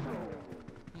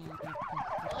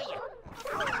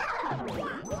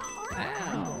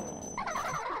 Ow.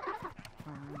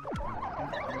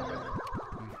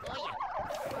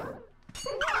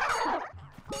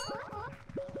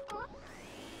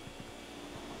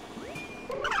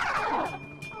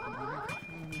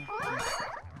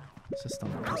 Let's just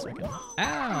stun her for a second.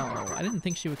 Ow! I didn't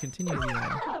think she would continue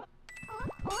the...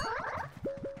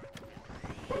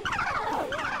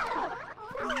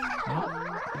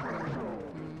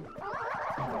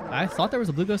 I thought there was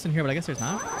a blue ghost in here, but I guess there's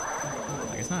not.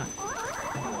 I guess not.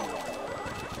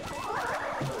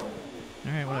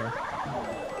 Alright, whatever.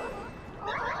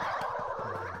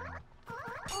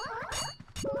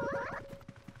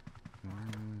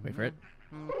 Wait for it.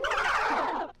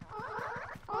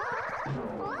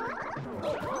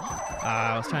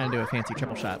 I was trying to do a fancy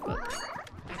triple shot, but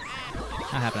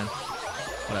not happening.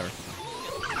 Whatever.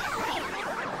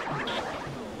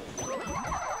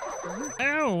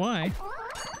 Ow, why?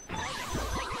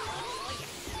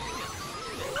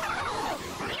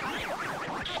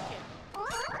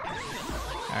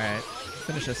 Alright,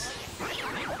 finish this.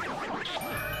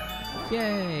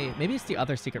 Yay! Maybe it's the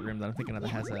other secret room that I'm thinking of that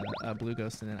has a blue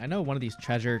ghost in it. I know one of these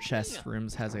treasure chest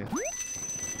rooms has a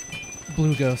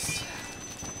blue ghost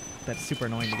that's super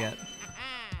annoying to get.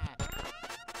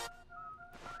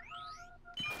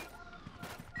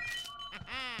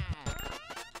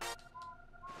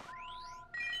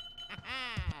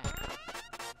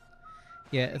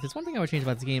 Yeah, if there's one thing I would change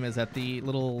about this game is that the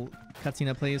little cutscene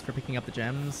that plays for picking up the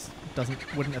gems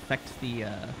wouldn't affect the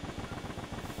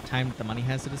time that the money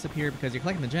has to disappear because you're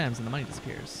collecting the gems and the money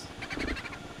disappears.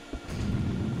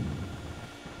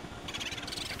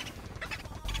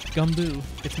 Gumbo,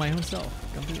 it's my own self.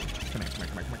 Gumbo, come here, come here, come here,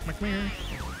 come here, come here.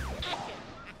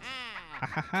 Ha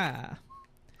ha ha.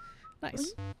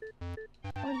 Nice.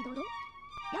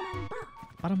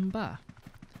 Ba.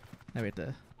 Now we have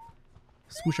to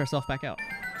swoosh ourselves back out.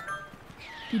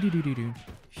 Do.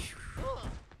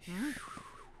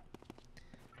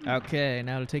 Okay,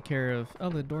 now to take care of... Oh,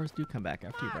 the doors do come back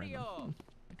after you burn them.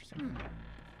 Interesting.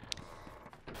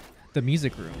 The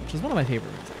music room, which is one of my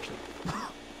favorite rooms, actually.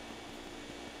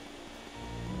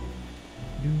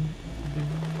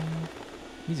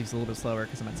 Music's a little bit slower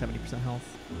because I'm at 70%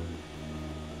 health.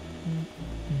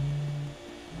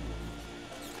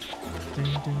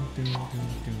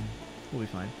 We'll be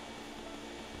fine.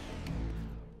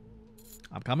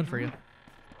 I'm coming for you.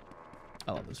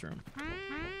 I love this room.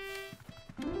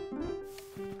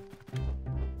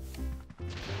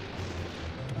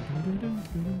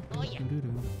 Oh yeah.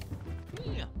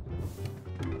 Yeah.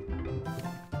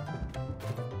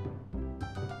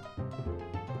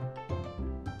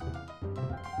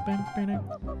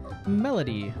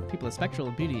 Melody. People of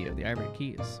spectral beauty of the Ivory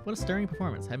Keys. What a stirring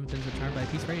performance. Haven't been so charmed by a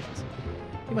piece for ages.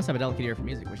 You must have a delicate ear for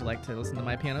music. Would you like to listen to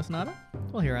my piano sonata?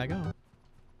 Well, here I go.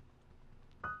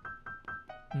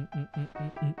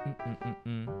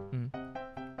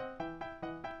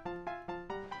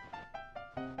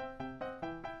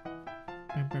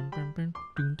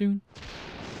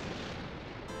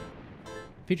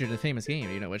 Featured in a famous game.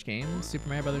 Do you know which game? Super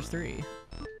Mario Brothers 3.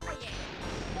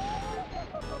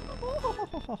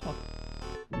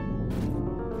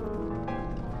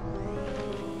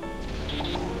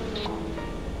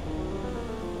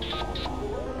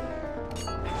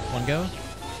 One go.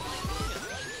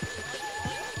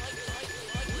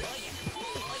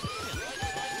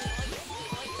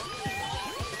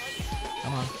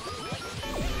 Come on.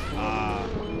 Ah.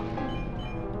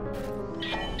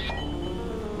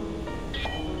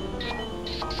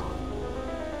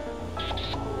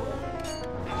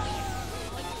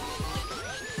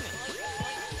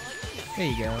 There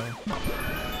you go.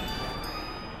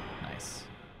 Nice.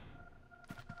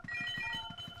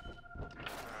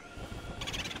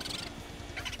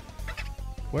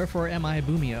 Wherefore am I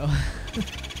Boomio?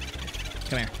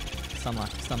 Come here.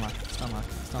 Stunlock, stunlock, stunlock,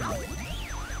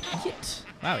 stunlock. Yet.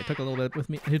 Wow, he took a little bit with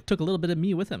me. He took a little bit of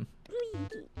me with him.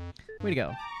 Way to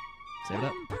go. Save it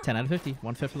up. 10 out of 50.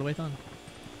 1/5 of the way done.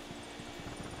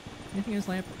 Anything in his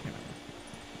lamp? I can't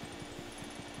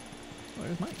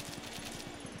Where's Mike?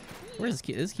 Where's this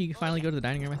key? Does this key finally go to the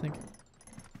dining room, I think?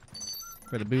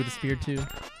 Where the boo disappeared to?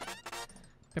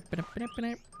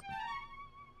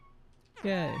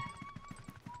 Yay.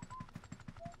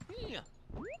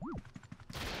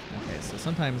 Okay, so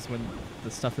sometimes when the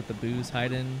stuff that the boos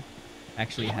hide in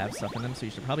actually have stuff in them, so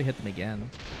you should probably hit them again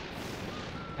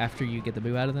after you get the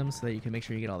boo out of them so that you can make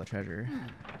sure you get all the treasure.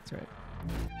 That's right.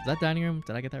 Is that dining room?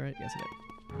 Did I get that right? Yes, I did.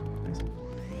 Nice.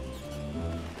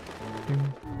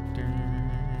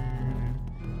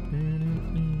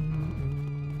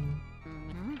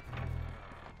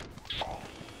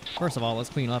 First of all, let's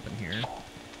clean up in here.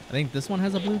 I think this one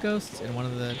has a blue ghost in one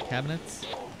of the cabinets.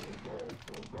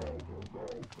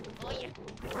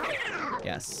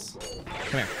 Yes.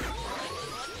 Come here.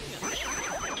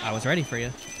 I was ready for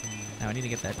you. Now I need to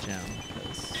get that gem.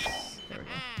 There we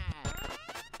go.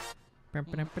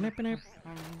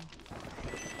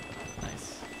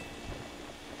 Nice.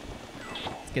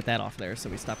 Let's get that off there so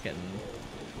we stop getting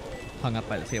hung up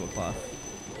by the tablecloth.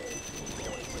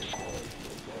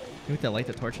 You have to light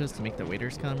the torches to make the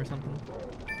waiters come or something?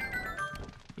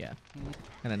 Yeah.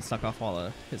 And then suck off all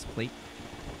of his plate.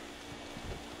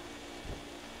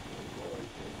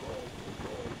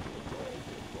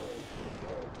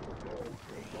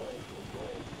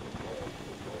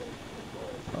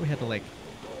 Probably had to like...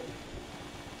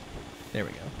 There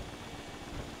we go.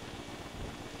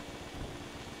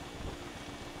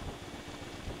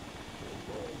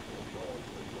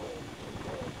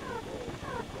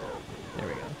 There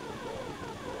we go.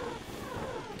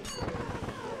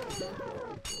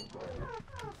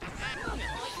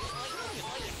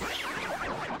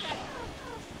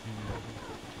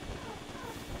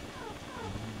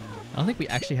 I don't think we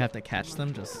actually have to catch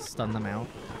them, just stun them out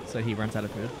so he runs out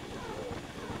of food.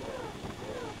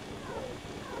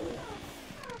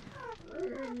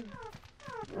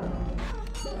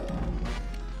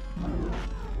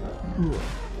 Ooh.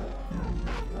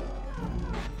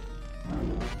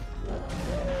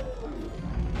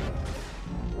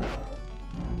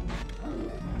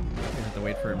 We have to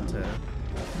wait for him to...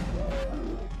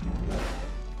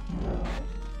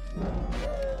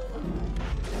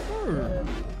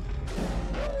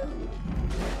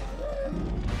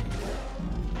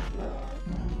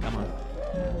 Come on.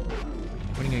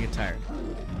 When are you gonna get tired?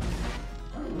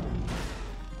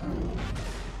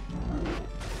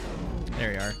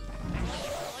 There you are.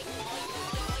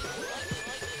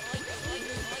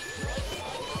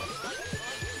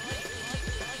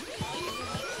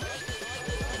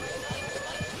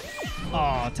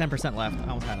 Oh, 10% left. I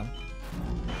almost had him.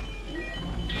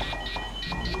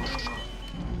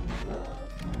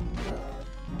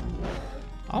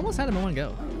 Almost had him in one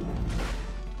go.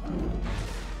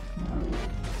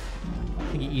 I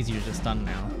think he's easier to just stun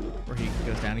now. Or he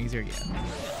goes down easier. Yeah.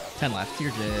 10 left.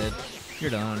 You're dead.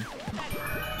 You're done.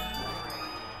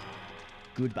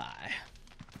 Goodbye.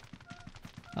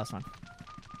 That was fun.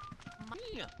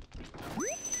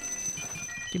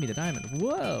 Give me the diamond.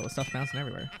 Whoa! Stuff bouncing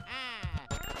everywhere.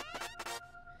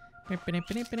 And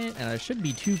there should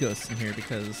be 2 ghosts in here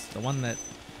because the one that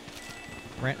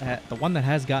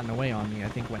has gotten away on me, I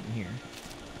think, went in here.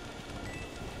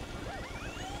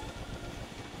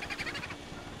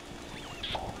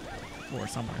 Or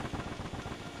somewhere.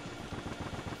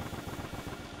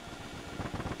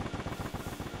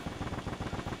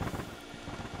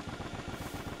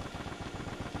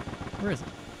 Where is it?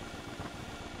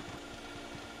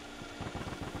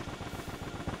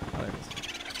 Oh, there it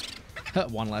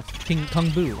is. One left. King Kung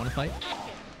Boo, wanna fight?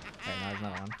 Okay, now there's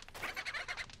another one.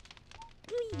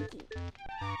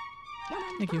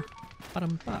 Thank you.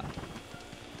 Ba-dum-ba.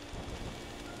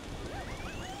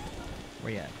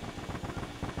 Where you at?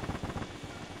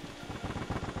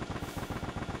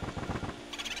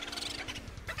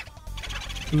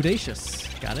 Audacious.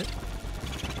 Got it.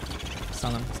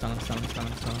 Stun him, stun him, stun him, stun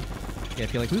him, stun him. Yeah,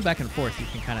 if you like move back and forth, you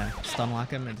can kind of stun lock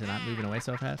him into not moving away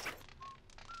so fast.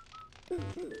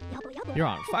 You're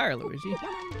on fire, Luigi.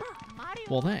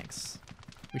 Well, thanks.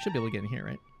 We should be able to get in here,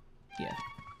 right? Yeah.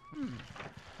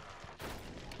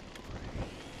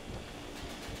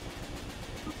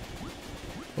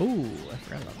 Oh, I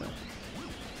forgot about that.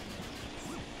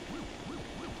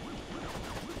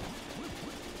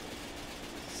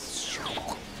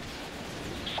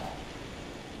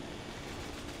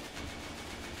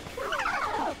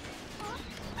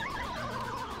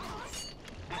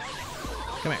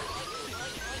 Come here.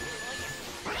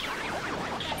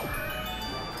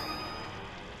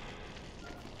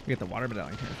 We get the water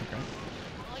medallion here, I think,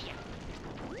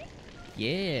 right?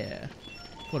 Yeah.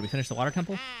 What, did we finish the water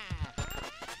temple?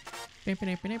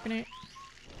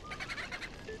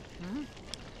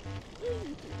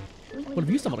 What have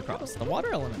you stumbled across? The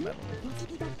water element medal.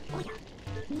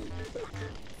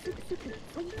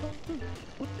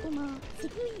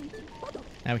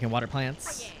 Now we can water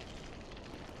plants.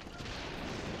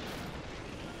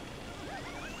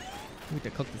 We have to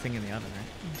cook the thing in the oven,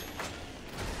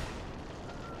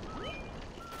 right?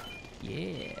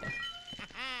 Yeah.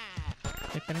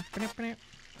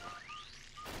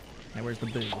 Now where's the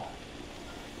boo?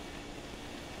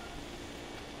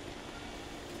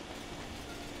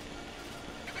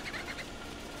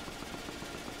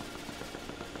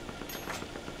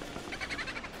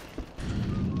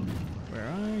 Where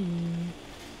are you?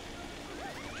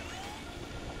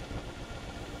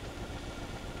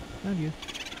 Found you.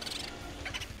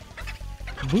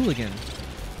 Booligan.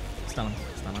 Stun him.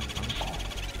 Stun him. Stun him.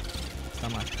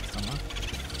 Stun him. Stun him.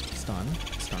 Stun.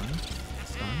 Stun.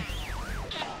 Stun.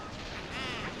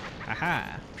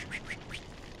 Aha!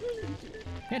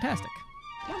 Fantastic.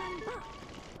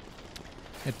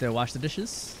 Have to wash the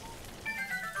dishes.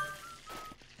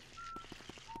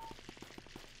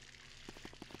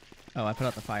 Oh, I put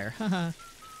out the fire. Haha.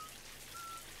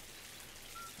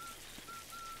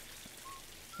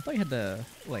 I thought you had to,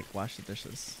 like, wash the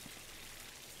dishes.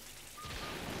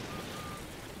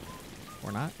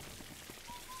 Or not?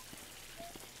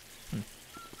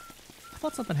 I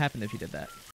thought something happened if you did that.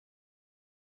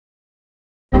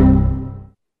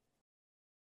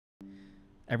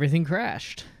 Everything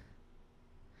crashed.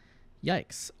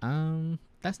 Yikes.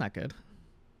 That's not good.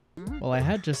 Well, I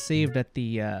had just saved at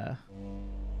the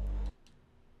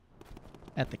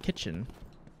kitchen.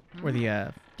 Or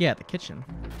the, yeah, the kitchen.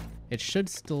 It should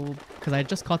still, because I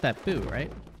just caught that boo,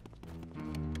 right?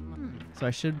 So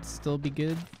I should still be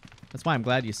good. That's why I'm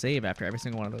glad you save after every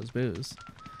single one of those boos.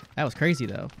 That was crazy,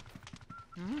 though.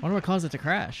 I wonder what caused it to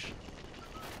crash.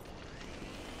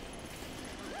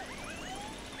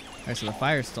 Alright, so the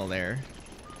fire's still there.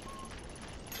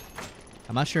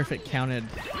 I'm not sure if it counted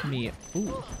me...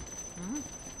 Ooh.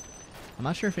 I'm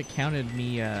not sure if it counted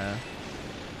me,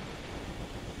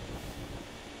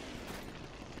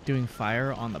 doing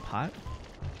fire on the pot.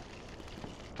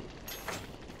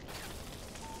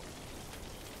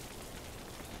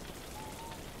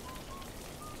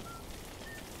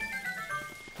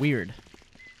 Weird.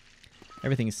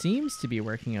 Everything seems to be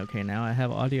working okay now. I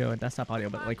have audio and desktop audio,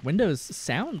 but like Windows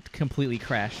sound completely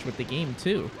crashed with the game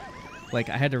too. Like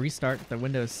I had to restart the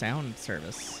Windows sound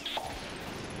service.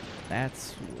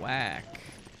 That's whack.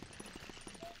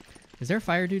 Is there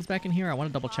fire dudes back in here? I want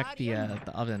to double check the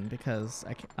oven because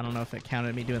I don't know if it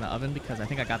counted me doing the oven because I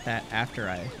think I got that after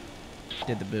I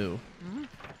did the boo.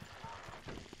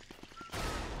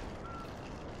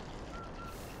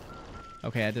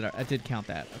 Okay, I did count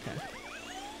that. Okay.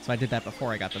 So I did that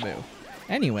before I got the boo.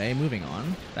 Anyway, moving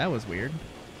on. That was weird.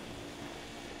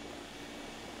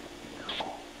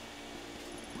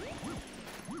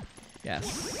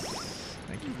 Yes.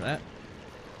 Thank you for that.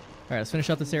 Alright, let's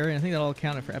finish up this area. I think that'll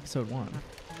count it for episode 1.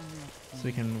 So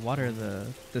we can water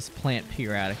this plant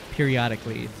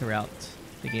periodically throughout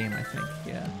the game, I think.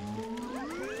 Yeah.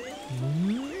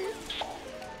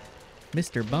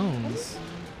 Mr. Bones.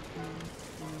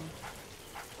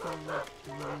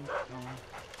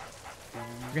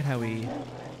 I forget how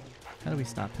do we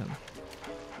stop him?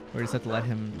 Or we just have to let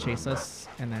him chase us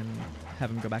and then have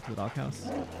him go back to the doghouse?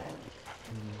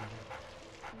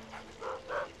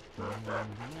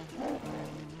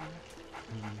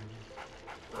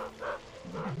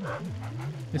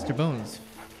 Mr. Bones,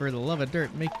 for the love of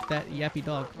dirt, make that yappy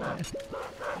dog quiet.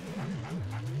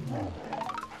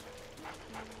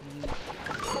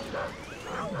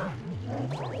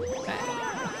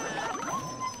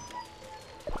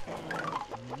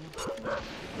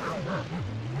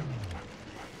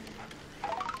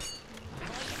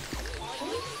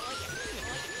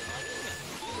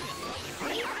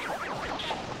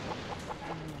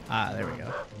 Ah, there we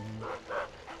go.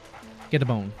 Get the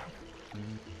bone.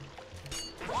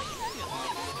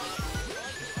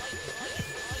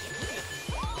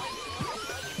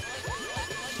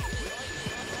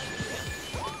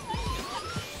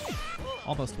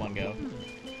 Almost one go.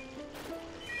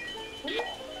 I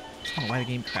don't know why the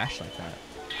game crashed like that.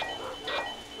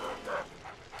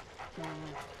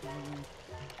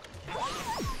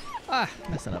 Ah,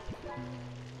 messed it up.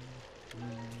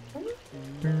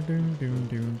 Dun, dun, dun,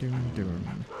 dun, dun,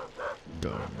 dun.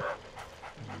 Dun.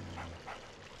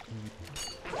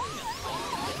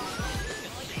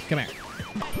 Come here.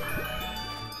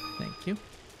 Thank you.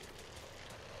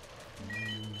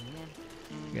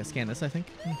 You gotta scan this, I think.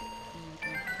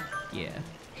 Yeah.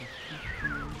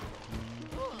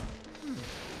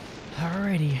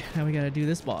 Alrighty, now we gotta do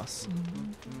this boss.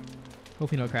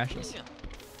 Hopefully no crashes.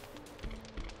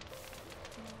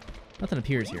 Nothing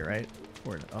appears here, right?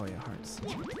 Or, oh yeah, hearts.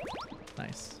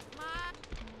 Nice.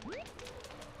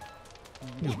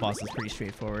 This boss is pretty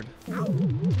straightforward.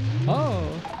 Oh!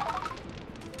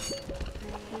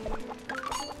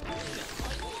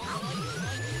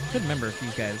 Couldn't remember if the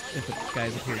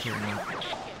guys appeared here or not.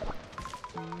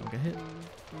 Don't get hit.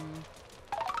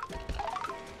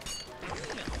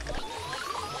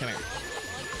 Come here.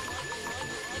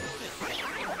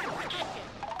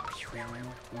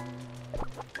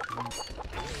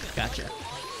 Gotcha.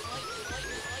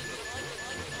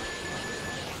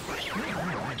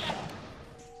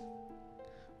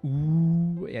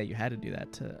 Ooh, yeah, you had to do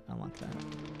that to unlock that.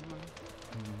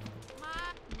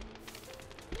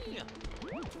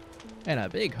 And a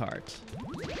big heart.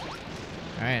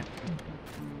 Alright.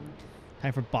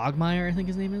 Time for Bogmire, I think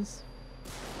his name is.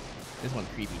 This one's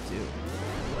creepy too.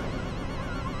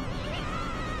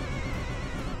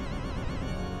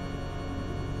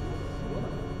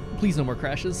 Please no more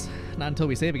crashes. Not until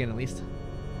we save again, at least.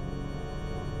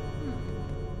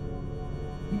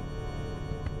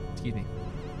 Excuse me.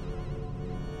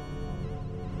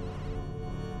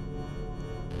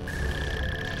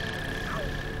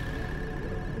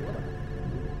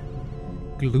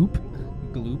 Gloop.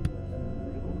 Gloop.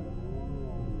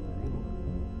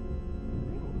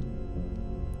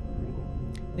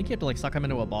 I think you have to like suck him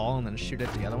into a ball and then shoot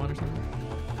at the other one or something.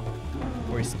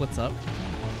 Or he splits up.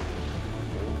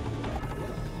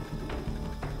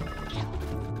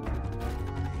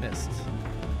 Missed.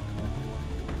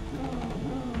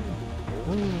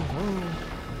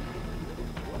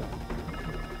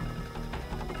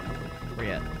 Where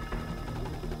you at?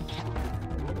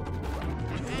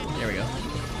 There we go.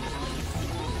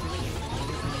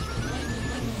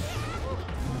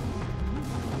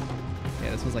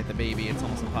 Yeah, this was like the baby. It's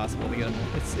almost impossible to get him.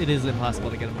 It is impossible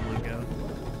to get him in one go.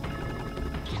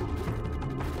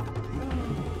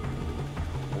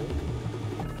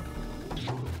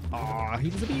 Aw, he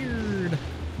disappeared.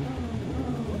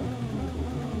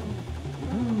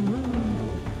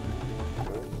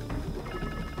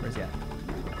 Where's he at?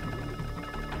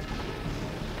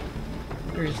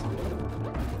 There he is.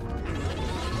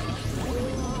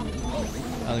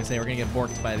 I was gonna say we're gonna get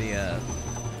borked by the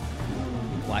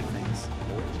black things.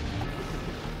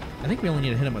 I think we only need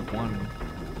to hit him with one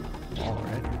ball,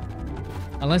 right?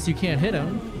 Unless you can't hit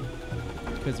him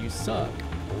because you suck.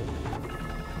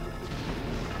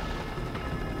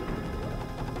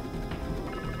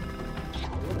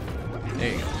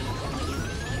 There you go.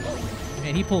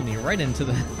 Man, he pulled me right into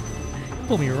the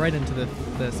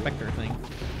the specter thing. All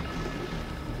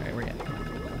right, where you at? Come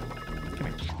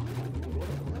here.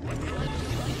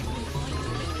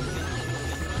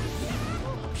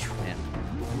 Man,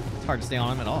 it's hard to stay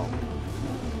on him at all.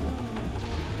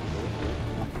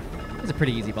 It's a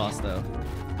pretty easy boss, though,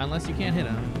 unless you can't hit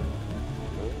him.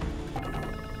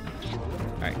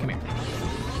 All right, come here.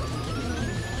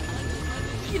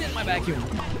 Get in my vacuum.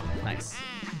 Nice.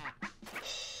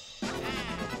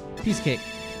 Piece of cake.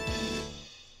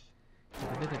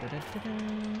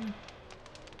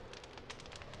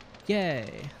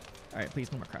 Yay. Alright,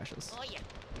 please no more crashes. Oh, yeah.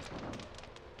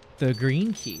 The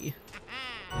green key.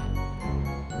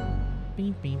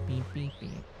 Beep, beep, beep, beep,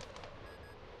 beep.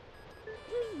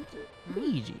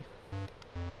 Luigi.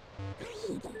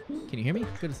 Can you hear me?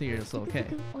 Good to see you're still okay.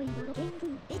 Why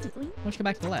don't you go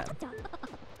back to the lab?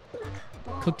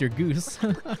 Cooked your goose.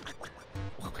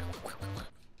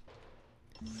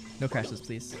 No crashes,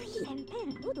 please.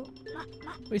 What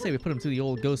do you say we put him through the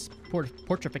old ghost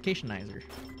portrificationizer?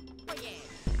 Oh, yeah.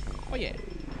 Oh yeah.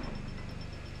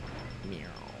 Meow.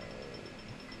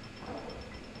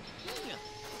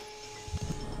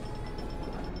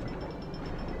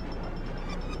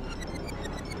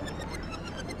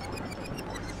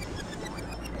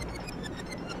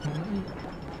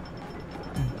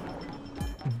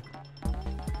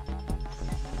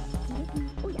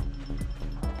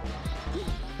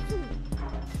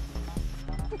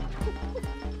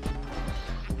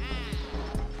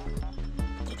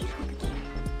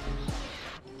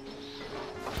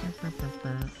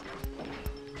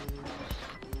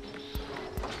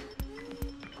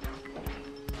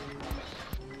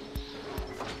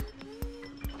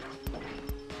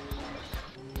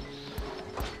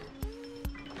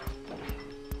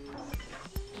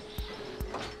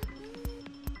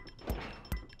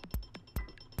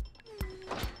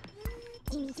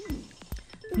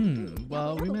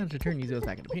 Well, we managed to turn these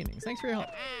back into paintings. Thanks for your help.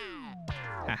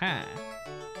 Haha.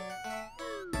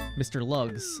 Mr.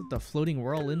 Lugs, the floating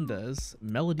whirlindas,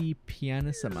 melody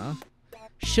pianissima,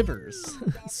 shivers,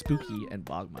 spooky, and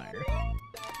bogmire.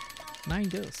 9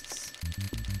 ghosts.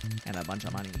 And a bunch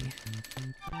of money.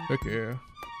 Okay.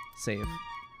 save.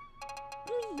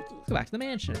 Let's go back to the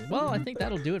mansion. Well, I think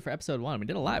that'll do it for episode 1. We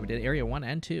did a lot. We did area 1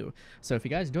 and 2. So if you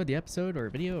guys enjoyed the episode or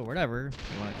video or whatever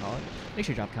you want to call it, make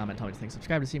sure you drop a comment, tell me what you think,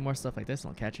 subscribe to see more stuff like this, and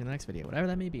I'll catch you in the next video, whatever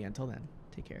that may be. Until then,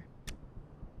 take care.